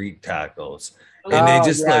best street tacos, and they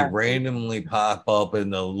just like randomly pop up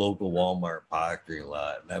in the local Walmart parking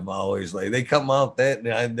lot. And I'm always like, they come out that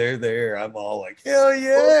night, they're there. I'm all like, hell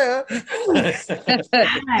yeah! You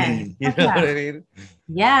know what I mean?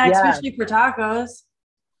 Yeah, especially for tacos.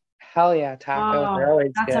 Hell yeah, tacos are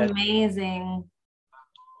always that's good. Amazing.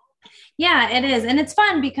 Yeah, it is. And it's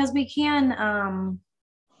fun because we can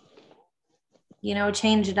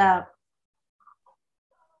change it up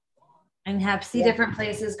and see different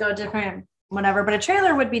places, go different whatever. But a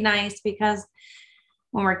trailer would be nice because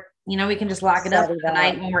when we're, we can just lock it up at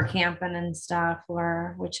night when we're camping and stuff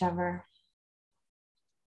or whichever.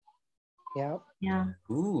 Yep. Yeah.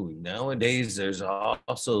 Ooh, nowadays there's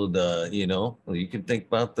also you can think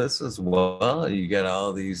about this as well. You got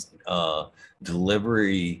all these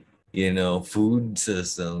delivery, food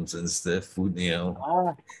systems and stuff.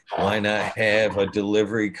 Why not have a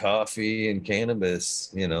delivery coffee and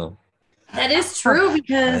cannabis, That is true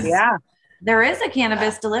because there is a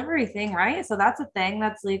cannabis delivery thing, right? So that's a thing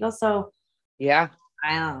that's legal. So yeah.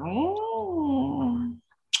 I don't know.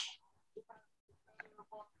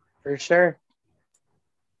 For sure.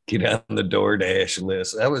 Get on the DoorDash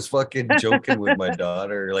list. I was fucking joking with my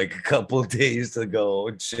daughter like a couple of days ago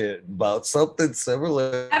and shit about something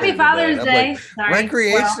similar. Happy Father's Day. Like,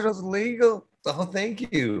 recreational is legal. Oh,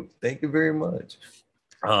 thank you. Thank you very much.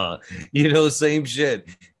 Same shit.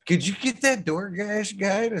 Could you get that DoorDash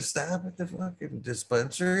guy to stop at the fucking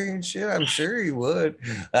dispensary and shit? I'm sure he would.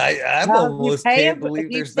 I almost can't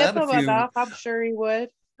believe there's not a few. Enough, I'm sure he would.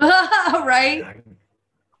 Right.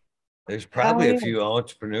 There's probably a few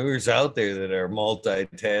entrepreneurs out there that are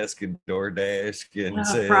multitasking DoorDash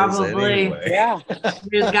and probably. Anyway. Yeah.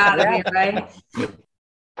 There's gotta be, right?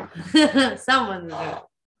 Someone's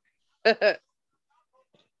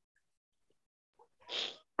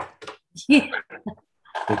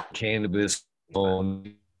the cannabis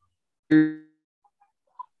phone.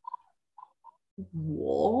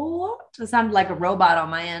 What? It sounded like a robot on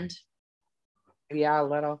my end. Yeah, a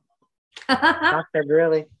little. Not that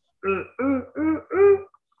really.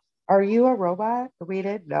 Are you a robot? We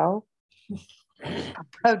didn't know.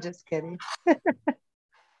 I'm just kidding. Beep,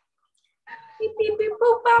 beep, beep,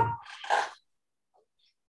 boop, bop.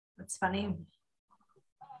 That's funny.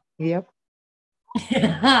 Yep.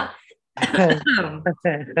 I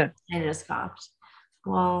just coughed.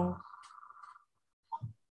 Well,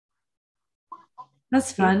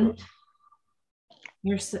 that's fun.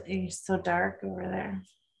 You're so dark over there.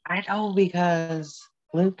 I know because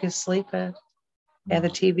Luke is sleeping and the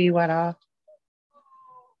TV went off.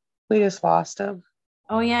 We just lost him.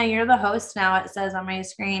 Oh yeah, you're the host now. It says on my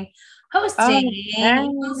screen, hosting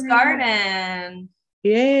Eagles Garden.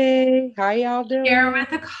 Yay! How y'all doing? Here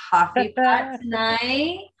with a coffee pot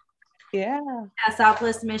tonight. Yeah. At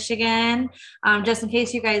Southwest Michigan. Just in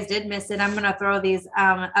case you guys did miss it, I'm going to throw these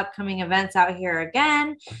upcoming events out here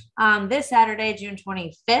again. This Saturday, June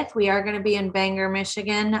 25th, we are going to be in Bangor,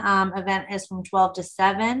 Michigan. Event is from 12 to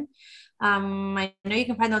 7. I know you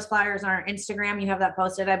can find those flyers on our Instagram. You have that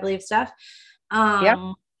posted, I believe, Steph. Yep.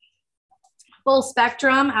 Full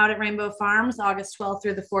Spectrum out at Rainbow Farms, August 12th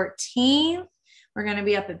through the 14th. We're going to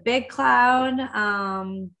be up at Big Cloud.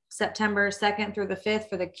 September 2nd through the 5th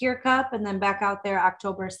for the Cure Cup, and then back out there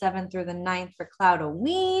October 7th through the 9th for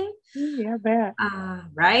Cloudoween. Yeah, bet.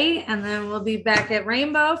 Right. And then we'll be back at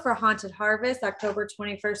Rainbow for Haunted Harvest, October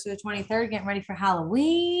 21st through the 23rd, getting ready for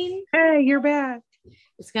Halloween. Hey, you're back.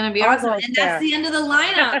 It's going to be awesome. And that's the end of the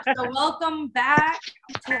lineup. So welcome back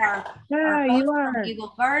to our you are from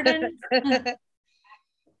Eagle Garden.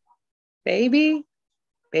 Baby,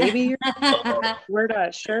 you're we're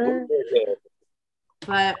not sure.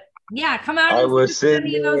 But yeah, come out. I was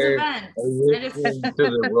sitting those there events. listening to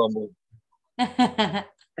the rumble.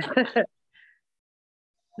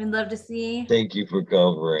 We'd love to see. Thank you for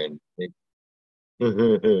covering.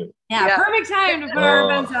 Yeah, perfect time to put our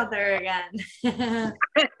events out there again.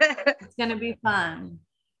 It's gonna be fun.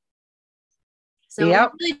 So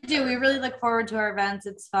we really look forward to our events.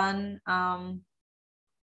 It's fun.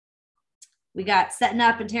 We got setting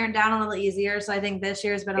up and tearing down a little easier, so I think this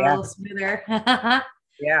year's been a little smoother.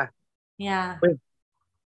 Yeah,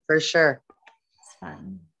 for sure. It's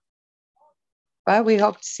fun. But we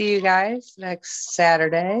hope to see you guys next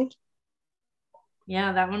Saturday.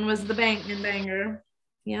 Yeah, that one was the banger.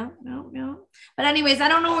 Yeah. But anyways, I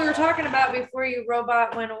don't know what we were talking about before you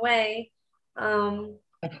robot went away. I'm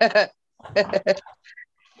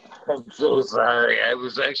so sorry. I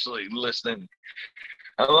was actually listening.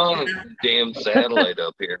 I'm on a damn satellite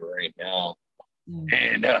up here right now.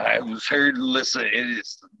 And I was heard listening. It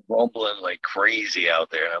is rumbling like crazy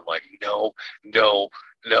out there. And I'm like, no. You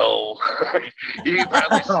can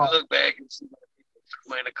probably look back and see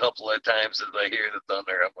a couple of times as I hear the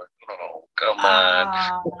thunder. I'm like, oh, come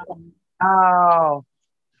on. Oh,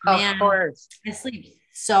 man, of course. I sleep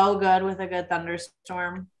so good with a good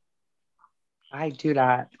thunderstorm. I do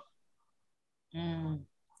not.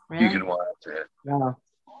 Really? You can watch it. No.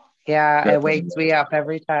 Yeah, it wakes me up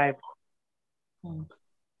every time.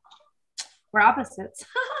 We're opposites.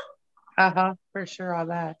 For sure on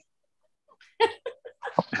that.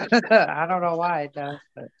 I don't know why it does,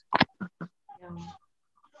 but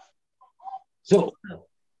so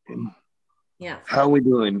yeah. How are we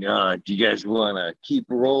doing? Do you guys want to keep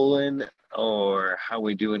rolling, or how are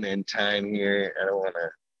we doing in time here? I don't want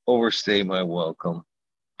to overstay my welcome.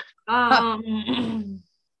 I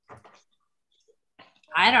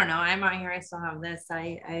don't know. I'm out here. I still have this.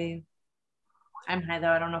 I'm high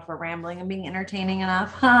though. I don't know if we're rambling and being entertaining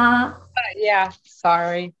enough. Yeah.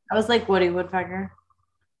 Sorry. I was like Woody Woodpecker.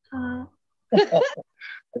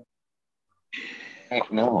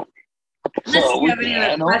 Heck no. Unless you have any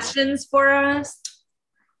other questions for us?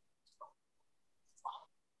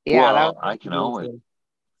 Yeah. Well, I can always.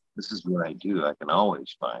 This is what I do. I can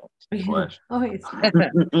always find questions. Always.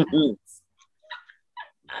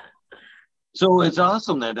 So it's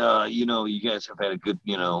awesome that you guys have had a good,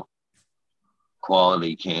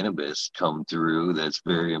 quality cannabis come through. That's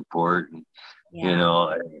very important.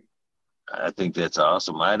 Yeah. I think that's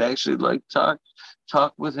awesome. I'd actually like to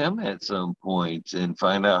talk with him at some point and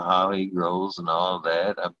find out how he grows and all of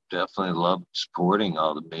that. I definitely love supporting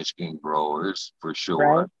all the Michigan growers for sure.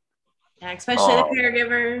 Right. Yeah, especially the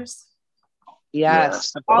caregivers.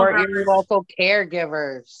 Yes. Support your local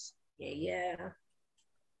caregivers. Yeah.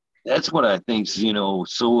 That's what I think's,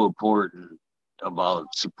 so important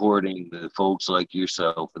about supporting the folks like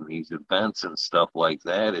yourself in these events and stuff like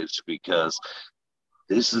that, is because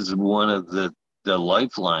this is one of the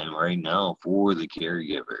lifeline right now for the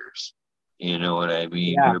caregivers. You know what I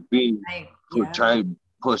mean? Yeah. They're being tried to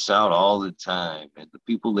push out all the time, and the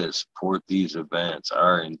people that support these events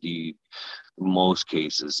are indeed, in most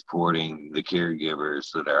cases, supporting the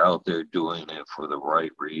caregivers that are out there doing it for the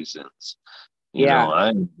right reasons.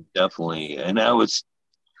 I'm definitely, and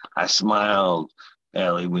I smiled,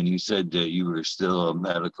 Allie, when you said that you were still a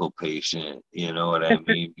medical patient, you know what I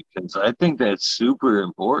mean? Because I think that's super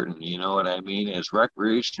important, you know what I mean? As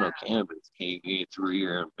recreational cannabis came through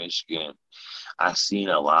here in Michigan, I've seen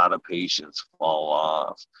a lot of patients fall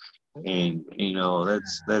off. And,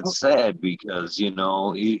 that's sad because,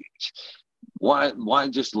 why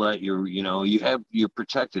just let you're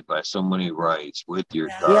protected by so many rights with your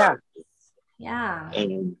card. Yeah.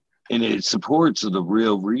 And it supports the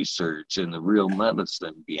real research and the real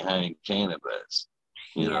medicine behind cannabis,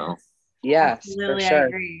 you know? Yes, absolutely. For sure. I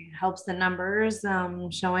agree. Helps the numbers,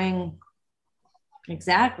 showing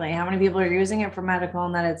exactly how many people are using it for medical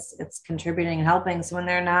and that it's contributing and helping. So when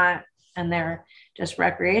they're not, and they're just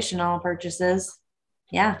recreational purchases.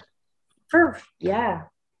 Yeah. Yeah.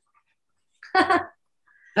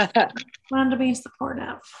 Wanted to be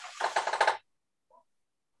supportive.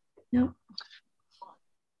 Yep.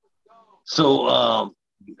 So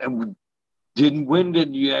when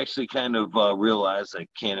did you actually kind of realize that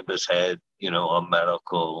cannabis had, a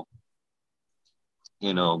medical,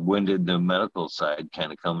 when did the medical side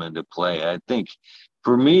kind of come into play? I think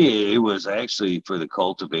for me, it was actually for the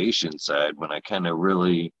cultivation side when I kind of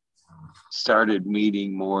really started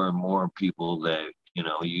meeting more and more people that,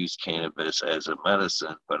 use cannabis as a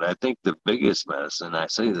medicine. But I think the biggest medicine, I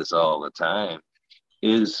say this all the time,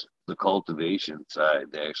 is the cultivation side.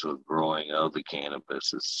 The actual growing of the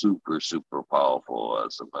cannabis is super, super powerful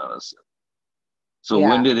as a medicine. So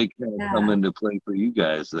when did it kind of come into play for you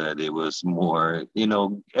guys that it was more,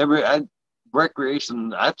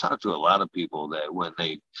 recreation? I've talked to a lot of people that when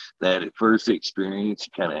that first experience,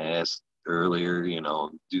 you kind of asked earlier,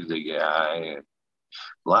 do they get high? And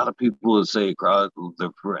a lot of people would say the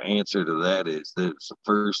answer to that is that it's the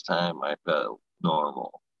first time I felt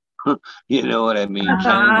normal. You know what I mean?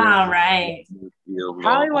 Right.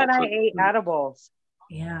 Probably when I ate edibles.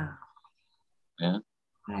 Yeah. Yeah.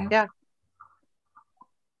 Yeah.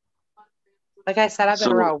 Like I said, I've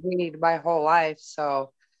been around weed my whole life,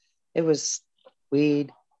 so it was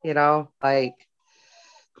weed, but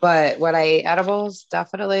when I ate edibles,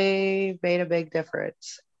 definitely made a big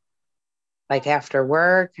difference. Like after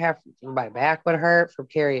work, my back would hurt from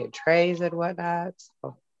carrying trays and whatnot.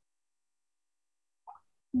 So.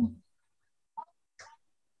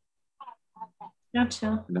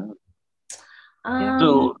 Gotcha.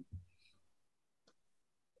 So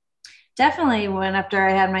definitely went after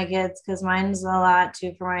I had my kids because mine's a lot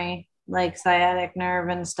too for my like sciatic nerve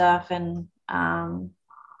and stuff and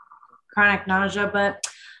chronic nausea. But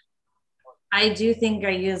I do think I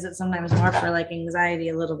use it sometimes more for like anxiety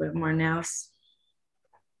a little bit more now as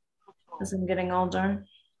I'm getting older,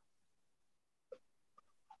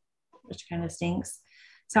 which kind of stinks.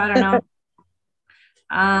 So I don't know.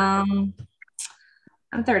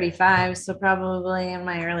 I'm 35, so probably in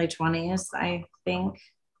my early 20s, I think.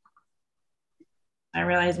 I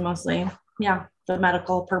realize mostly, the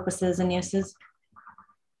medical purposes and uses.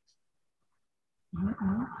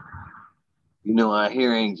 I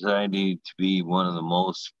hear anxiety to be one of the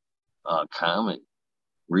most common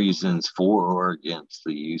reasons for or against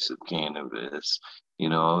the use of cannabis.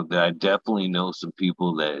 I definitely know some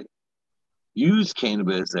people that used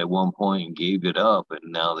cannabis at one point and gave it up,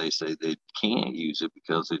 and now they say they can't use it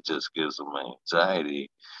because it just gives them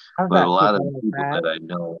anxiety. But a lot of people that I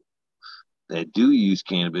know that do use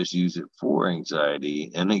cannabis use it for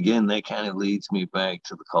anxiety. And again, that kind of leads me back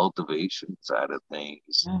to the cultivation side of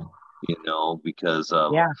things, because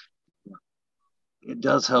it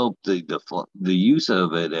does help. The use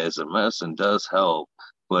of it as a medicine does help.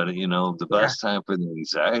 But, the best time for the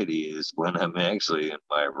anxiety is when I'm actually in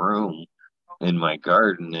my room, in my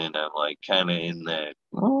garden, and I'm like kind of in that,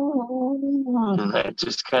 and I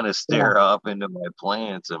just kind of stare off into my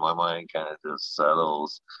plants and my mind kind of just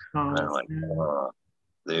settles. And I'm like, oh,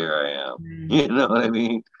 there I am. You know what I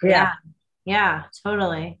mean? Yeah,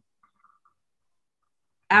 totally.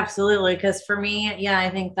 Absolutely. Because for me,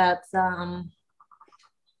 I think that's why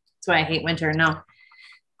I hate winter. No.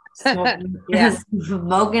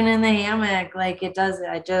 Smoking in the hammock, like it does.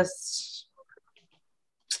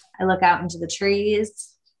 I look out into the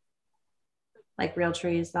trees, like real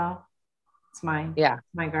trees though. It's mine. Yeah.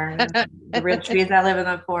 My garden. The real trees that live in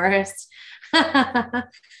the forest. But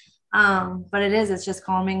it's just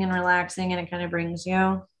calming and relaxing, and it kind of brings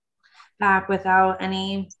you back without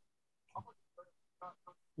any,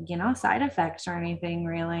 side effects or anything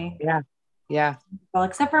really. Yeah. Yeah. Well,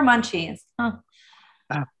 except for munchies. Huh.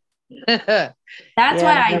 That's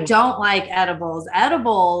why I don't like edibles.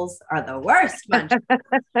 Edibles are the worst.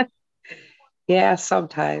 Yeah,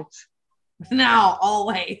 sometimes. No,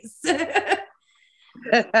 always. You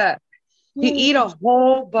eat a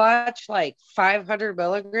whole bunch, like 500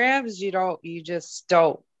 milligrams, you just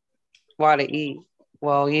don't want to eat.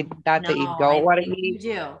 Well, that you don't want to eat.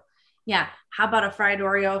 You do. Yeah. How about a fried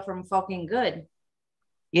Oreo from Fucking Good?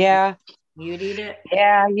 Yeah. You'd eat it.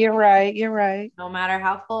 Yeah, you're right. No matter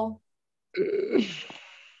how full.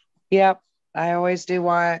 Yep. I always do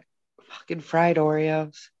want fucking fried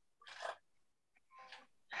Oreos.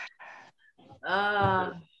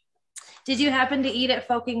 Did you happen to eat at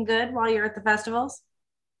Fucking Good while you're at the festivals?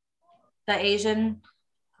 The Asian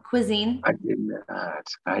cuisine? I did not.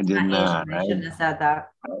 I shouldn't have said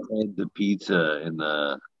that. I had the pizza in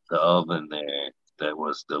the oven there. That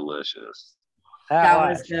was delicious. That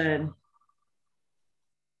was good.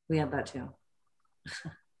 We had that too.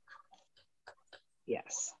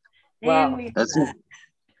 Yes. Well, that's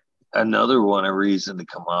another reason to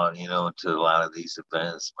come out, to a lot of these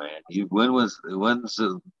events, man. When's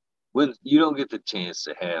the when you don't get the chance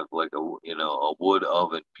to have like a wood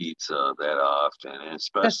oven pizza that often, and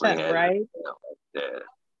especially had Right? it like that.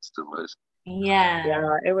 It's delicious. Yeah,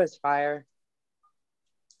 Yeah, it was fire.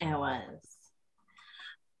 it was.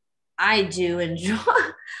 I do enjoy,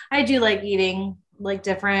 I do like eating like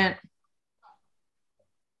different,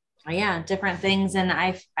 yeah, different things. And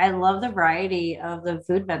I love the variety of the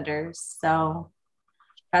food vendors. So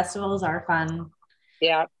festivals are fun,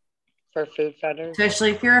 Yeah, for food vendors.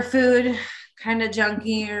 especially if you're a food kind of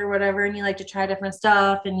junkie or whatever, and you like to try different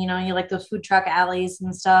stuff, and you like those food truck alleys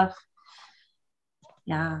and stuff.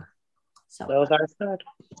 Yeah. So Those are good.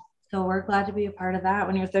 So we're glad to be a part of that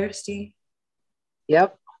when you're thirsty.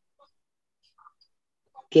 Yep.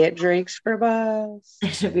 Get drinks from us.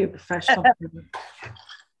 It should be a professional.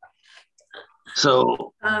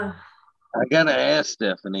 So uh, I gotta ask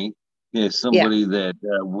Stephanie, is somebody that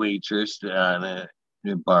waitressed on a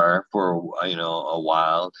bar for a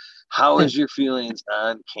while, how is your feelings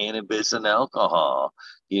on cannabis and alcohol?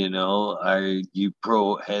 Are you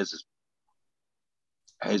pro has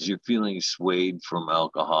your feelings swayed from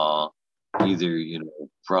alcohol, either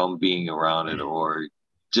from being around it or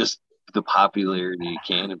just the popularity of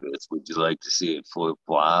cannabis? Would you like to see it flip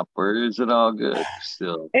flop, or is it all good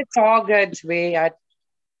still? It's all good to me.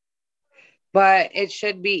 But it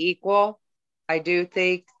should be equal. I do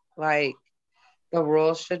think like the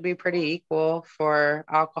rules should be pretty equal for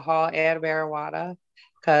alcohol and marijuana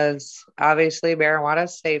because obviously marijuana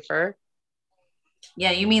is safer.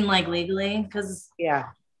 yeah, you mean like legally? Because Yeah.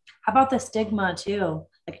 how about the stigma too?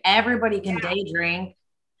 Like everybody can day drink.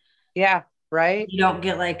 Yeah. Right. You don't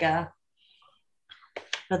get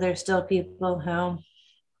but there's still people who.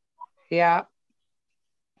 Yeah.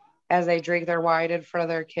 As they drink their wine in front of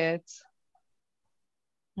their kids.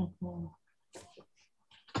 Mm-hmm.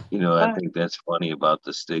 I think that's funny about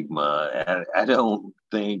the stigma. I don't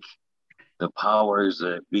think the powers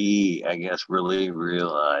that be, I guess, really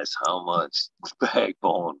realize how much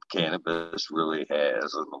backbone cannabis really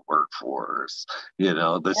has in the workforce.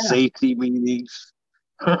 The safety meetings,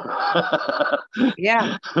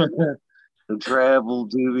 Yeah. the travel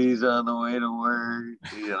duties on the way to work.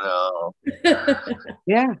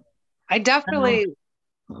 Yeah. I definitely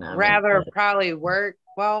rather probably work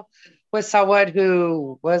with someone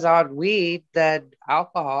who was on weed than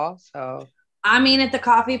alcohol. So I mean, at the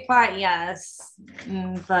coffee pot, yes,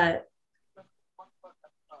 but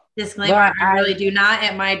disclaimer: I really do not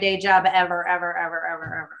at my day job ever, ever, ever, ever,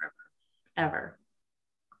 ever, ever, ever.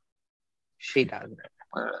 She doesn't.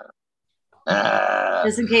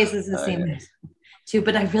 Just in case this is seen too,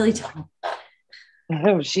 but I really don't.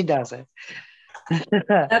 No, she doesn't.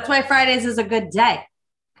 That's why Fridays is a good day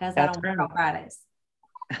because I don't work on Fridays.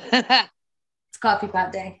 It's coffee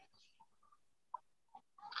pot day.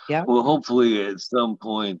 Yeah. Well, hopefully at some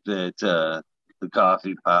point that the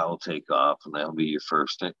coffee pot will take off, and that'll be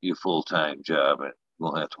your full-time job, and you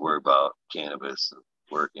won't have to worry about cannabis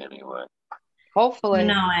work anyway. Hopefully. You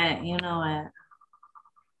know it.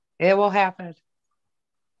 It will happen.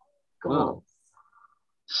 Cool. Well,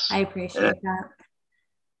 I appreciate that.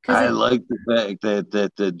 I like the fact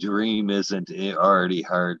that the dream isn't already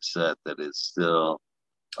hard set, that it's still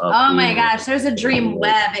oh my gosh, there's a dream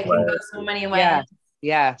web. It can go so many ways. Yeah.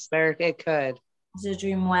 Yes, it could. It's a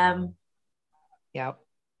dream web. Yep.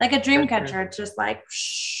 Like a dream catcher. It's just like,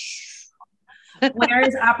 where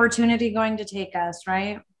is opportunity going to take us,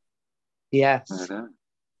 right? Yes.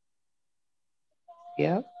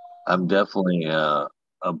 Yep. I'm definitely a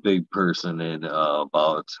big person in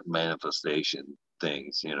about manifestation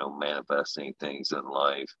things, manifesting things in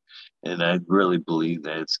life. And I really believe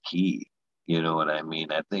that it's key. You know what I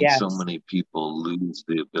mean? I think so many people lose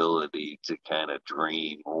the ability to kind of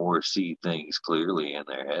dream or see things clearly in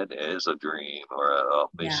their head as a dream or a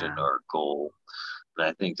mission or a goal. And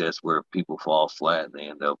I think that's where people fall flat and they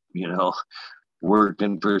end up,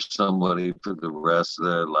 working for somebody for the rest of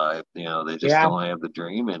their life. They just don't have the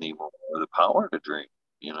dream anymore or the power to dream.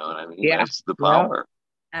 You know what I mean? Yeah. That's the power.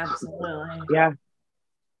 Absolutely. Yeah.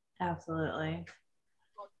 Absolutely.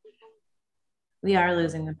 We are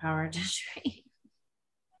losing the power to dream.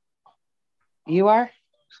 You are?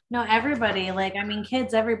 No, everybody.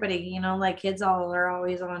 Kids, everybody, kids all are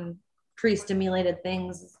always on pre-stimulated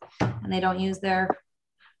things and they don't use their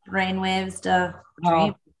brain waves to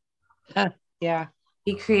dream. Yeah.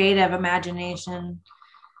 Be creative, imagination,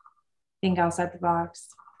 think outside the box.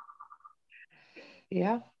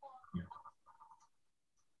 Yeah.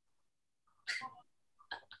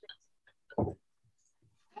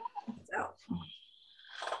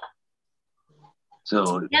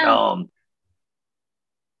 So,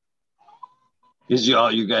 Is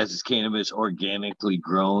all you guys' cannabis organically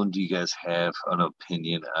grown? Do you guys have an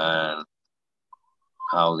opinion on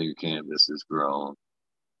how your cannabis is grown?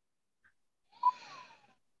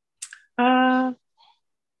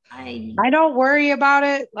 I don't worry about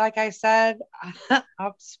it. Like I said,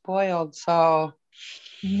 I'm spoiled. So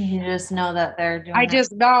You just know that they're doing I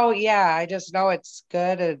just know, I just know it's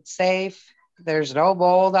good and safe. There's no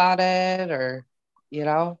mold on it, or,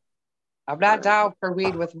 I'm not down for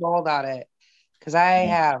weed with mold on it because I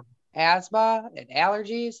have asthma and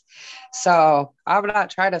allergies. So I'm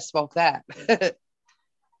not trying to smoke that.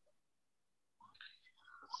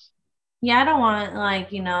 Yeah, I don't want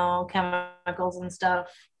chemicals and stuff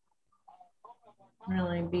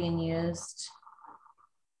really being used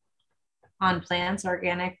on plants.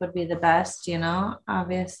 Organic would be the best,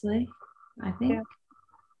 obviously, I think. Yeah.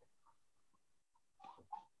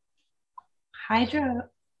 Hydro.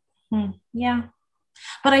 Yeah.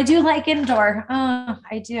 But I do like indoor.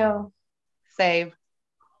 I do. Same.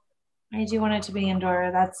 I do want it to be indoor.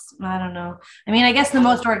 I don't know. I mean, I guess the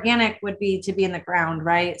most organic would be to be in the ground,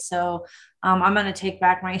 right? So I'm going to take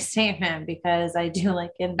back my statement because I do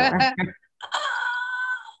like indoor.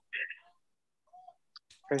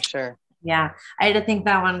 For sure. Yeah, I had to think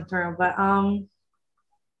that one through, but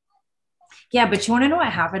yeah, but you want to know what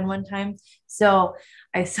happened one time? So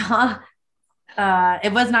I saw,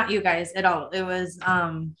 it was not you guys at all. It was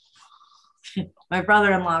my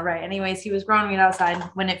brother-in-law, right? Anyways, he was growing weed outside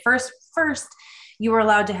when it first you were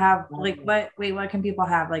allowed to have what can people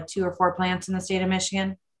have, like 2 or 4 plants in the state of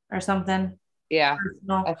Michigan or something? Yeah.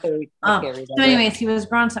 So anyways, he was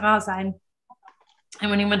growing some outside,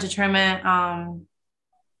 and when he went to trim it,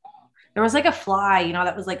 there was like a fly,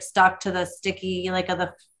 that was like stuck to the sticky, of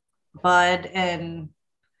the bud. And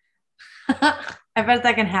I bet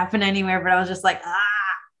that can happen anywhere, but I was just like,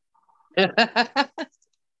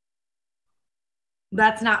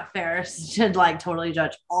 that's not fair to totally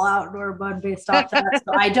judge all outdoor bud based off that.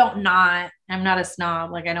 So I'm not a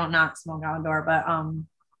snob. I don't not smoke outdoor, but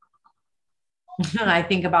I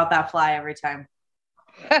think about that fly every time.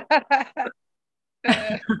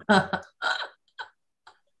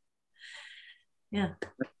 Yeah.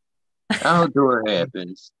 Outdoor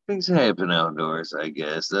happens. Things happen outdoors, I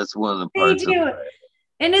guess. That's one of the parts of it.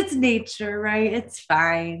 And it's nature, right? It's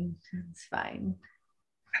fine. It's fine.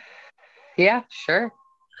 Yeah, sure.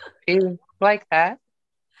 You like that.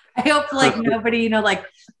 I hope nobody, but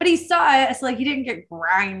he saw it. So he didn't get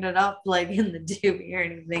grinded up in the doobie or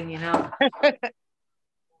anything,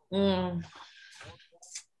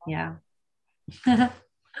 Yeah.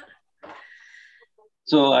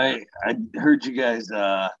 So I heard you guys,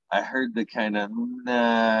 I heard the kind of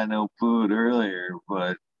no food earlier,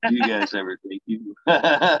 but do you guys ever think you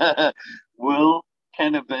will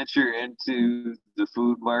kind of venture into the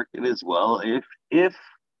food market as well? If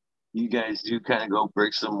you guys do kind of go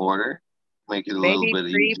bricks and mortar, make it a little bit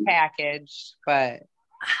easier. Pre-packaged, but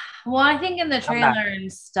well, I think in the trailer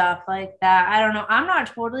and stuff like that, I don't know. I'm not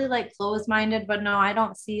totally closed-minded, but no, I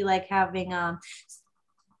don't see having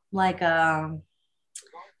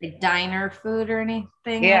diner food or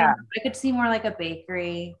anything. Yeah. I could see more like a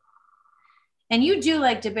bakery. And you do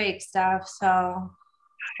like to bake stuff, so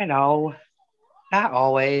I know. Not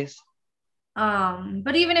always.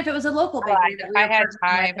 But even if it was a local bakery, if I had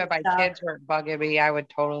time and my kids weren't bugging me, I would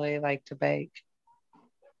totally like to bake.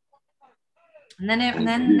 And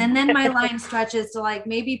then my line stretches to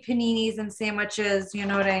maybe paninis and sandwiches, you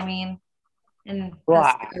know what I mean? And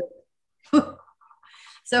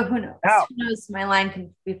so who knows? Oh. Who knows? My line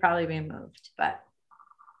can probably be moved, but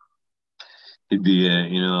it'd be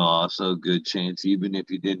also a good chance, even if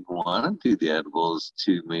you didn't want to do the edibles,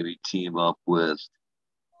 to maybe team up with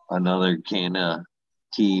another kind of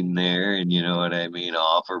team there, and you know what I mean,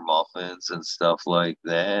 offer muffins and stuff like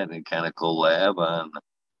that, and kind of collab on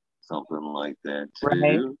something like that too.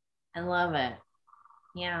 Right. I love it.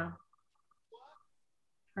 Yeah.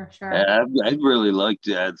 For sure. I'd really like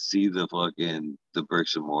to. I'd see the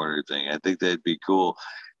bricks and mortar thing. I think that'd be cool.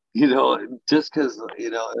 Just because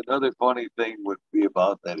another funny thing would be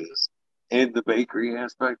about that is in the bakery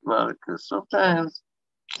aspect about it. Because sometimes,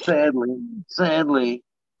 sadly,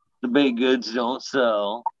 the baked goods don't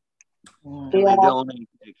sell. And they donate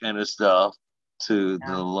that kind of stuff to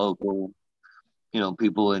the local,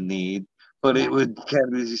 people in need. But it would kind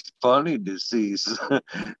of be funny to see.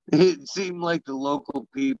 It seemed like the local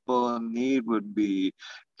people in need would be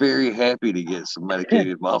very happy to get some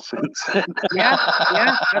medicated muffins. Yeah,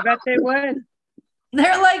 I bet they would.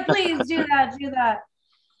 They're like, please do that.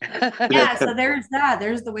 Yeah, so there's that.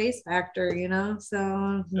 There's the waste factor,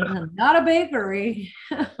 So not a bakery.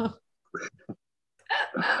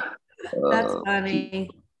 That's funny.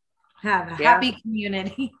 Have a happy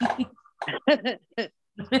community.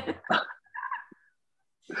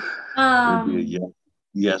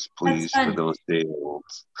 Yes, please, for those day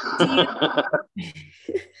olds.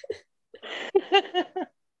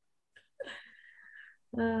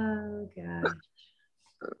 Oh gosh.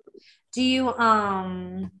 Do you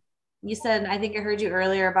you said, I think I heard you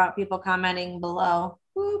earlier about people commenting below.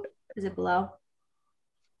 Whoop. Is it below?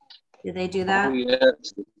 Do they do that? Oh,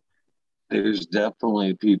 yes. There's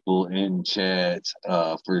definitely people in chat,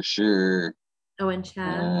 for sure. Oh, in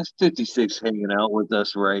chat. 56 hanging out with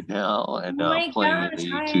us right now and playing in the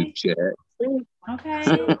YouTube chat.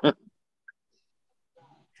 Okay.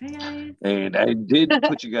 Hey, and I did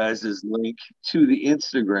put you guys' link to the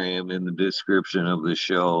Instagram in the description of the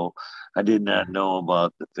show. I did not know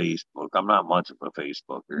about the Facebook. I'm not much of a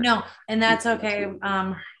Facebooker. No, and that's okay.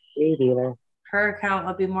 Her account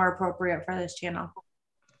will be more appropriate for this channel.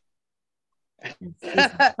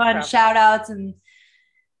 Fun shout outs and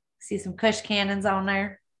see some Kush cannons on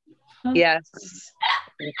there. Yes,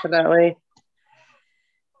 definitely.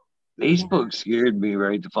 Facebook scared me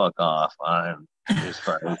right the fuck off on as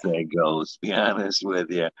far as that goes, to be honest with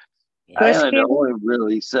you. I had only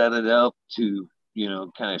really set it up to,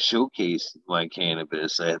 kind of showcase my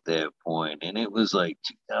cannabis at that point. And it was like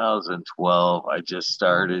 2012. I just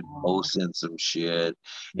started posting some shit.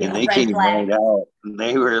 And they came right out and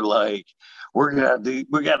they were like, we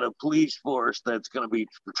got a police force that's gonna be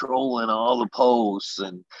patrolling all the posts,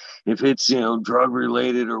 and if it's drug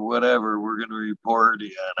related or whatever, we're gonna report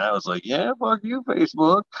you. And I was like, yeah, fuck you,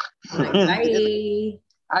 Facebook.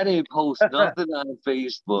 I didn't post nothing on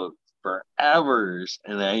Facebook for hours,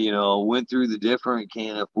 and I went through the different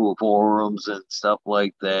forums and stuff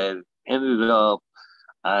like that. Ended up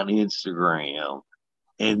on Instagram.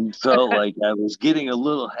 And felt like I was getting a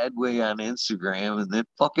little headway on Instagram, and then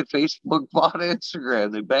fucking Facebook bought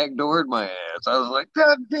Instagram. They backdoored my ass. I was like,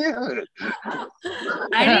 God damn it.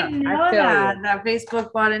 I didn't know that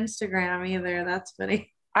Facebook bought Instagram either. That's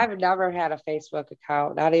funny. I've never had a Facebook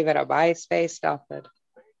account, not even a MySpace, nothing.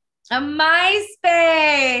 A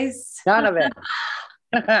MySpace. None of it.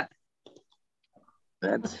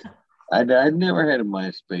 I never had a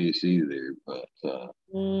MySpace either, but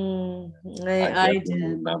I did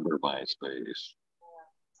remember MySpace.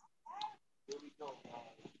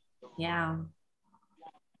 Yeah.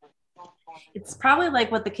 It's probably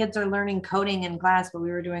like what the kids are learning coding in class, what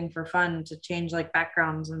we were doing for fun to change like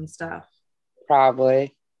backgrounds and stuff.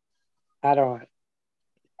 Probably. I don't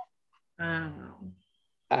know.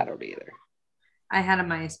 I don't either. I had a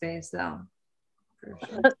MySpace though. For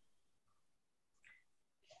sure.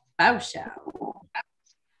 Oh, show.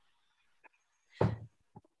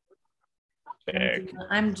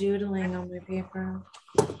 I'm doodling on my paper.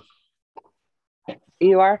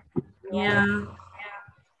 You are? Yeah.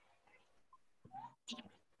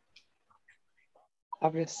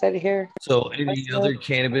 I'm just sitting here. So, any other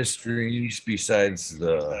cannabis dreams besides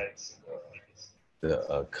the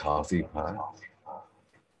coffee pot?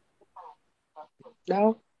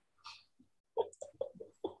 No.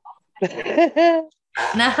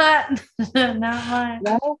 Not much.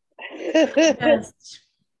 No.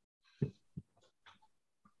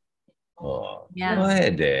 Oh, yeah. Well, I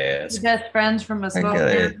had to ask. Best friends from a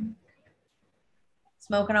smoking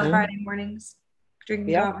on Friday mornings,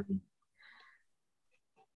 drinking coffee.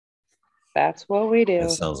 That's what we do.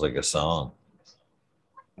 That sounds like a song.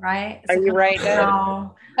 Right? Are you right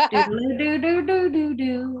now? Do do do do do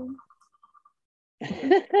do.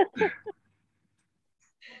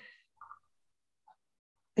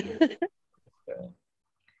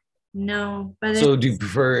 No, but so do you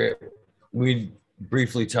prefer? We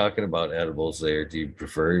briefly talking about edibles there. Do you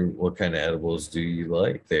prefer, what kind of edibles do you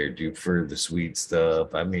like there? Do you prefer the sweet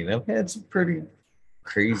stuff? I mean, I've had some pretty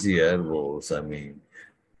crazy edibles. I mean,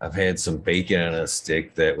 I've had some bacon on a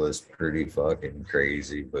stick that was pretty fucking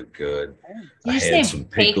crazy, but good. I had some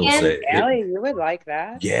pickles that Allie, you would like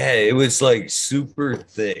that. Yeah, it was like super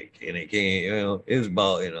thick, and it came, it was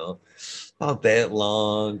about, about that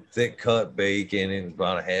long, thick cut bacon, and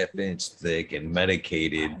about a half-inch thick and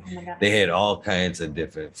medicated. They had all kinds of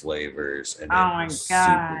different flavors, and it was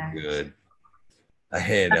super good. I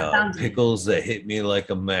had pickles that hit me like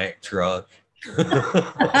a Mack truck.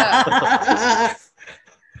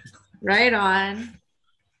 Right on.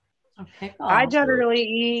 A pickle. I generally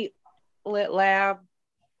eat Lit Lab.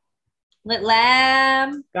 Lit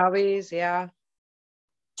Lab. Gummies, yeah.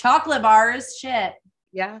 Chocolate bars, shit.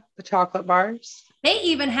 Yeah, the chocolate bars. They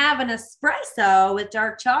even have an espresso with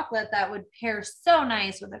dark chocolate that would pair so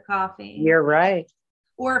nice with a coffee. You're right.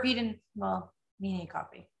 Or if you didn't, well, you need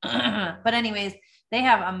coffee. But anyways, They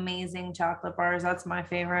have amazing chocolate bars. That's my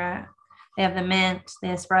favorite. They have the mint, the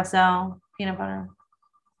espresso, peanut butter.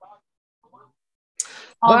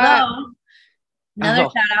 Although, another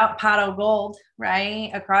shout out, Pot O' Gold, right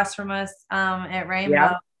across from us at Rainbow.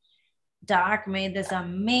 Yeah. Doc made this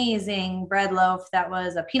amazing bread loaf that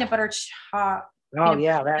was a peanut butter chop. Oh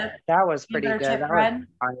yeah, that was pretty good. That bread.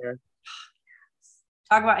 Was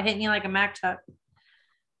talk about hitting you like a Mac truck.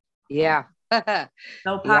 Yeah.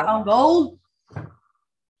 So Pot O' Gold.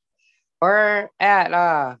 Or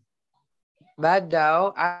at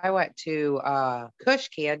Meadow, I went to Kush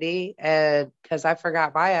Candy and because I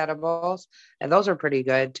forgot my edibles, and those are pretty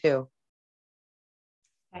good too.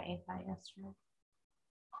 I ate that yesterday.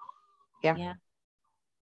 Yeah.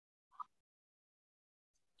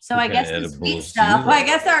 So I guess the sweet stuff. Well, I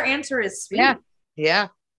guess our answer is sweet. Yeah.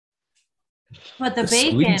 But the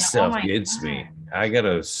bacon, sweet stuff gets me. I got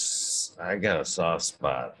a soft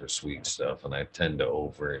spot for sweet stuff, and I tend to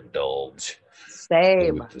overindulge.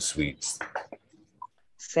 Same with the sweets.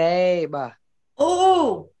 Same.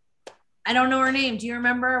 Oh, I don't know her name. Do you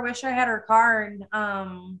remember? I wish I had her card.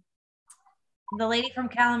 The lady from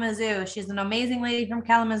Kalamazoo. She's an amazing lady from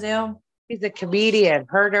Kalamazoo. She's a comedian.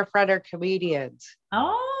 Her and her friend are comedians.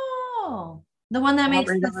 Oh, the one that makes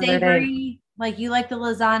the savory, like you like the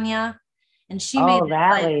lasagna. And she made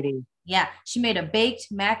that lady. Yeah, she made a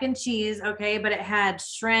baked mac and cheese. Okay, but it had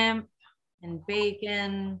shrimp and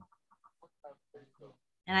bacon,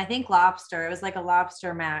 and I think lobster. It was like a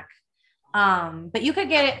lobster mac. But you could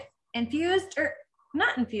get it infused or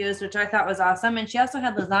not infused, which I thought was awesome. And she also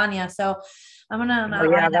had lasagna. So I'm gonna.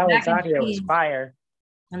 That lasagna was fire.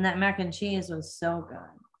 And that mac and cheese was so good.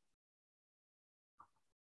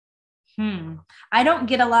 I don't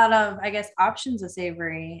get a lot of, I guess, options of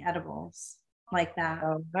savory edibles like that.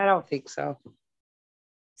 I don't think so.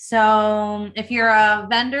 So if you're a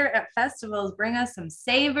vendor at festivals, bring us some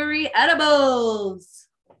savory edibles.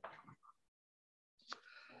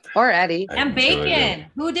 Or Eddie. And bacon.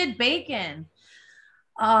 Who did bacon?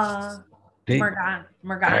 Morgan.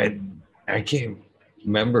 I can't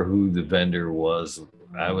remember who the vendor was.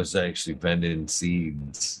 I was actually vending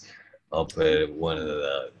seeds up at one of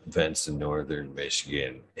the events in northern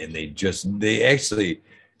Michigan, and they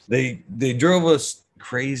drove us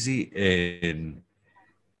crazy and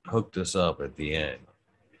hooked us up at the end.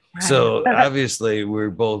 Right. So obviously we're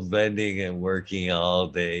both vending and working all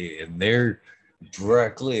day, and they're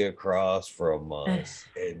directly across from us,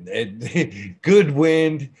 and good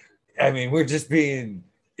wind. I mean, we're just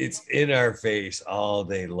it's in our face all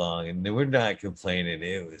day long, and we're not complaining.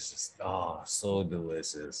 It was just so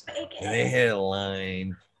delicious. And they had a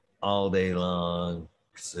line all day long,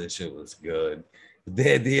 so that shit was good. But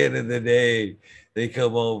then at the end of the day, they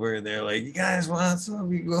come over and they're like, "You guys want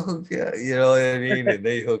some?" You know what I mean? And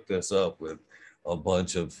they hooked us up with a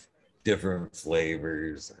bunch of different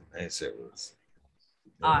flavors, and that shit was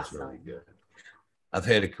awesome. Was really good. I've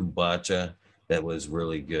had a kombucha that was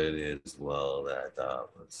really good as well, that I thought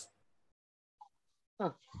was.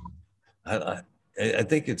 I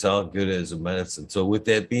think it's all good as a medicine. So with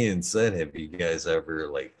that being said, have you guys ever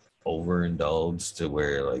like overindulged to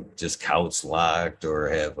where like just couch locked or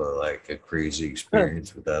have a crazy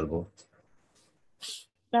experience with edibles?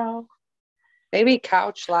 No, maybe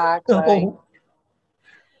couch locked.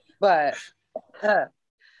 But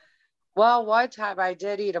well, one time I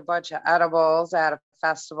did eat a bunch of edibles at a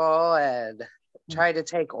festival and tried to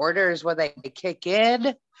take orders when they kick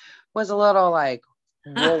in. Was a little like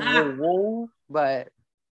whoa, but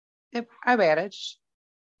I managed.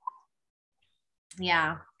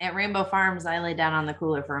 Yeah, at Rainbow Farms, I lay down on the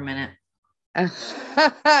cooler for a minute.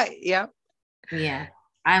 Yep. Yeah,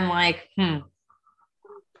 I'm like,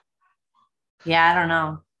 Yeah, I don't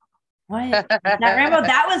know. What? That Rainbow?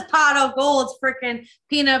 That was Pot O' Gold's freaking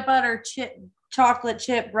peanut butter chocolate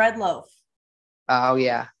chip bread loaf. Oh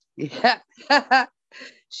yeah.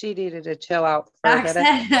 She needed to chill out for a minute.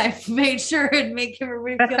 I made sure it'd make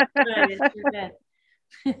everybody feel good.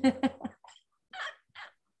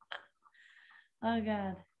 Oh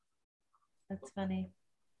God, that's funny.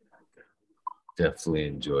 Definitely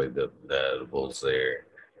enjoyed the edibles there.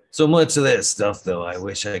 So much of that stuff, though, I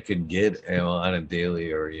wish I could get on a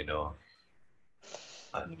daily or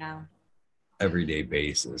everyday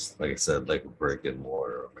basis. Like I said, like a brick and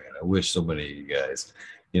mortar. Man, I wish so many of you guys.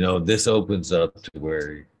 This opens up to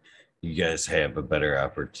where you guys have a better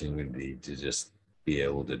opportunity to just be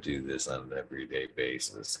able to do this on an everyday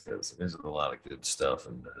basis, because there's a lot of good stuff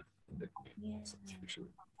in the community. Yeah. For sure.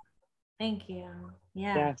 Thank you.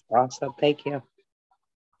 Yeah. That's awesome. Thank you.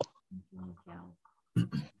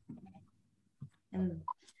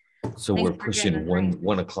 So we're pushing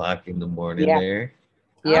 1 o'clock in the morning there.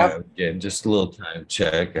 Yep. Again, just a little time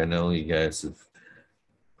check. I know you guys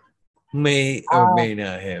may or may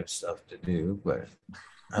not have stuff to do, but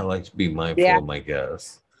I like to be mindful of my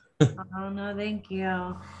guests. Oh no, thank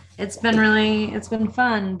you. It's been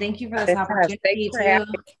fun. Thank you for this opportunity too.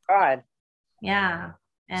 God. Yeah.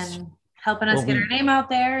 And helping us get our name out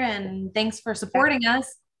there, and thanks for supporting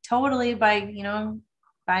us totally by,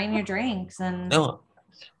 buying your drinks, and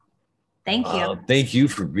thank you. Thank you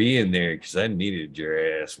for being there, because I needed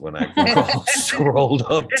your ass when I rolled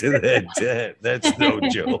up to that tent. That's no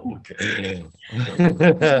joke.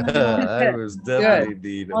 I was definitely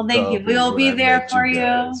needing. Well, thank you. We will be there for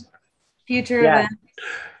you. Future events.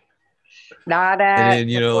 And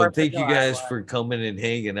then, thank you guys for coming and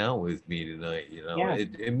hanging out with me tonight.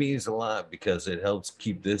 It means a lot, because it helps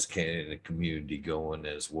keep this Canada community going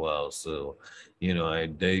as well. So, I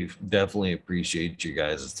definitely appreciate you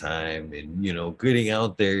guys' time, and, getting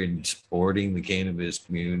out there and supporting the cannabis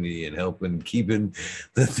community and helping keeping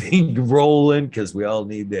the thing rolling, because we all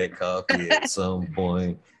need that coffee at some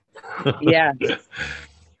point. Yeah.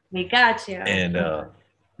 We got you. And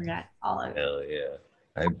we got all of it. Hell yeah.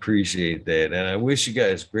 I appreciate that. And I wish you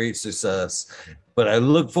guys great success. But I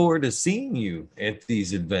look forward to seeing you at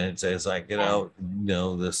these events as I get out,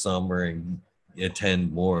 this summer and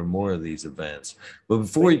attend more and more of these events. But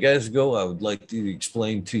before you guys go, I would like to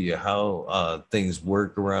explain to you how things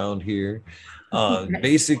work around here.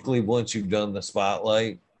 Basically, once you've done the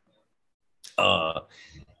spotlight,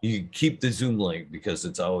 you keep the Zoom link, because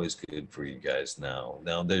it's always good for you guys now.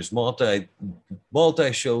 Now there's multi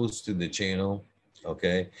shows to the channel.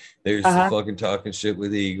 Okay, there's the fucking talking shit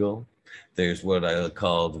with Eagle. There's what I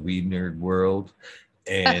call the Weed Nerd World,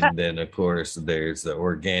 and then of course there's the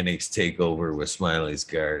Organics Takeover with Smiley's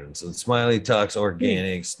Garden. So Smiley talks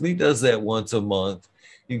organics. He does that once a month.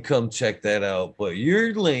 You come check that out. But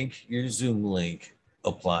your Zoom link,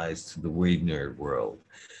 applies to the Weed Nerd World.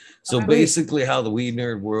 So basically, how the Weed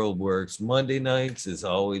Nerd World works: Monday nights is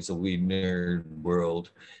always a Weed Nerd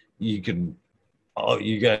World.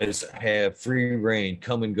 You guys have free reign,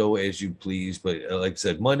 come and go as you please. But like I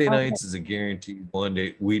said, Monday nights is a guaranteed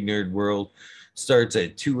Monday. Weed Nerd World starts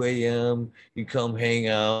at 2 a.m. You come hang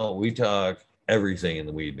out. We talk everything in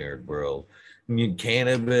the Weed Nerd World.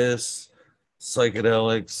 Cannabis,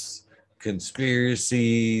 psychedelics,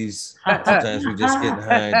 conspiracies. Sometimes we just getting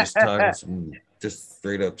high, just talking some just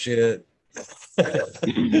straight up shit. So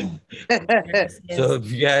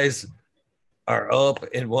if you guys are up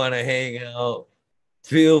and want to hang out,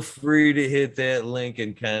 feel free to hit that link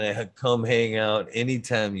and kind of come hang out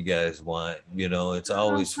anytime you guys want. It's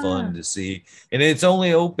always fun to see. And it's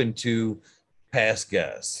only open to past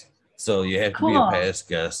guests. So you have to be a past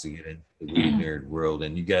guest to get into the Weed Nerd World.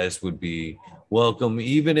 And you guys would be welcome,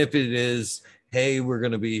 even if it is, hey, we're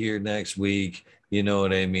going to be here next week. You know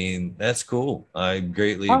what I mean? That's cool. I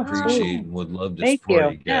greatly appreciate and would love to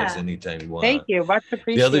support you guys anytime you want. Thank you. Much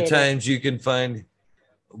appreciated. The other times you can find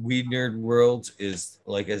Weed Nerd Worlds is,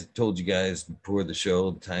 like I told you guys before the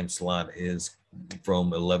show, the time slot is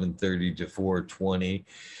from 11:30 to 4:20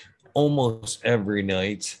 almost every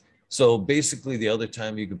night. So basically, the other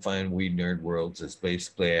time you can find Weed Nerd Worlds is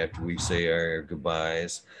basically after we say our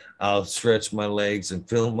goodbyes. I'll stretch my legs and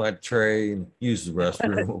fill my tray and use the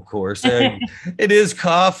restroom, of course. And it is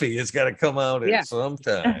coffee. It's got to come out at some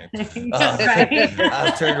time.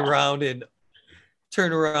 I'll turn around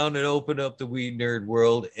and open up the Weed Nerd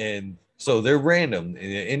World. And so they're random.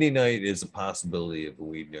 Any night is a possibility of a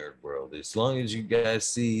Weed Nerd World. As long as you guys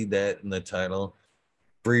see that in the title,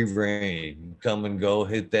 free reign. Come and go,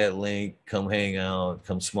 hit that link, come hang out,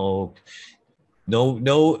 come smoke. No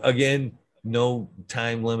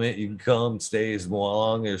time limit. You can come, stay as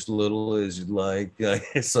long or as little as you'd like.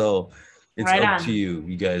 So it's up to you.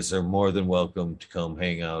 You guys are more than welcome to come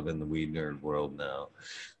hang out in the Weed Nerd World now.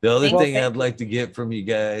 The other thing I'd like to get from you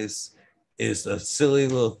guys is a silly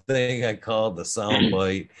little thing I call the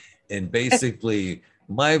soundbite. And basically,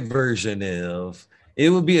 my version of it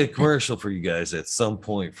would be a commercial for you guys at some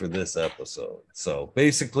point for this episode. So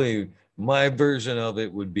basically, my version of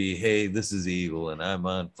it would be, hey, this is Eagle, and I'm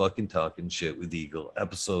on fucking Talking Shit with Eagle,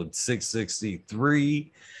 episode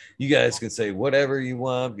 663. You guys can say whatever you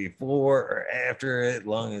want before or after it,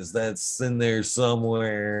 long as that's in there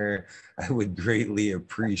somewhere. I would greatly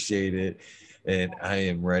appreciate it. And I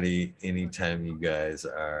am ready anytime you guys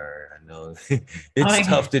are. I know it's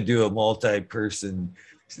tough to do a multi-person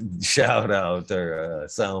shout out or a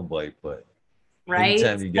soundbite, but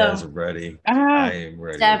anytime you guys are ready, I am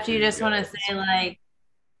ready. Steph, you just want to say like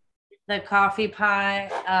the Coffee Pot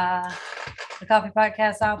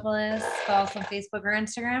Cassopolis, follow us on Facebook or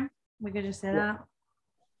Instagram. We could just say that.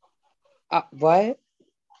 What?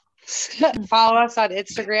 Follow us on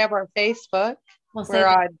Instagram or Facebook. We're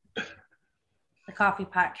on the Coffee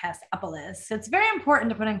Pot Castopolis. It's very important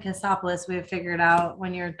to put in Castopolis. We've figured out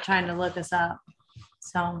when you're trying to look us up.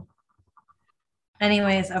 So,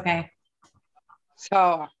 anyways, okay.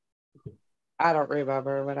 So, I don't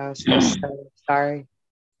remember what I was supposed to say. Sorry.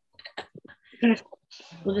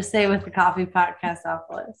 We'll just say with the Coffee Pot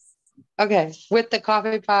Castopolis. Okay, with the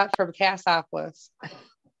Coffee Pot from Castopolis.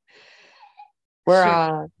 We're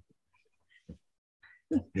on.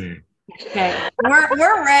 Okay,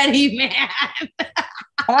 we're ready, man.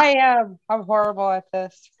 I am. I'm horrible at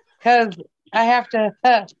this because I have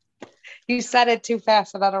to. You said it too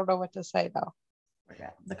fast, and I don't know what to say though.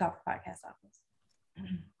 The Coffee Pot Castopolis.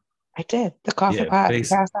 I did the Coffee Pot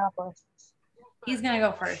Castopolis. He's gonna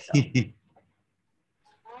go first. So.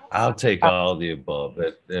 I'll take all the above.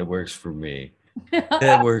 That works for me.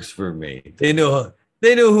 That works for me. They know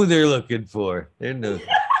who they're looking for. They know.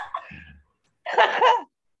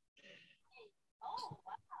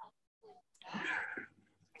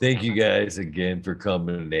 Thank you guys again for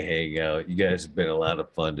coming to hang out. You guys have been a lot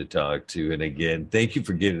of fun to talk to. And again, thank you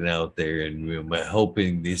for getting out there and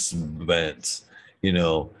hoping these events,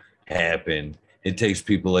 happen. It takes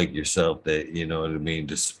people like yourself that,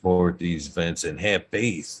 to support these events and have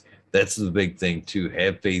faith. That's the big thing too.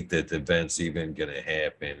 Have faith that the event's even going to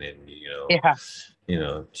happen. And,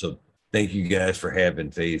 so thank you guys for having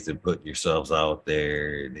faith and putting yourselves out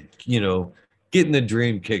there and, getting the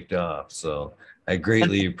dream kicked off. So I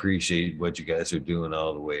greatly appreciate what you guys are doing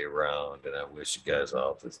all the way around. And I wish you guys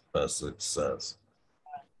all the best success.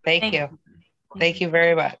 Thank you. Thank you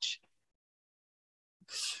very much.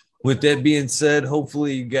 With that being said,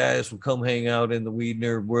 hopefully you guys will come hang out in the Weed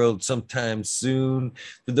Nerd world sometime soon.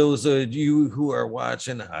 For those of you who are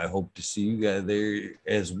watching, I hope to see you guys there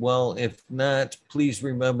as well. If not, please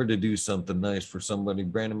remember to do something nice for somebody.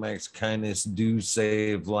 Brandon Max kindness do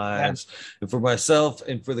save lives. Yeah. And for myself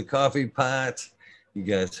and for the Coffee Pot, you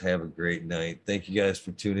guys have a great night. Thank you guys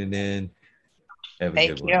for tuning in. Have a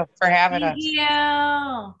good one. Thank you for having us. Thank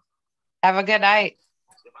you. Have a good night.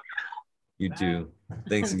 You too.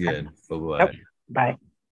 Thanks again. Bye-bye. Bye.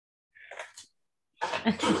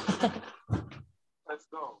 Let's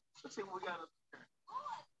go. Let's see what we got.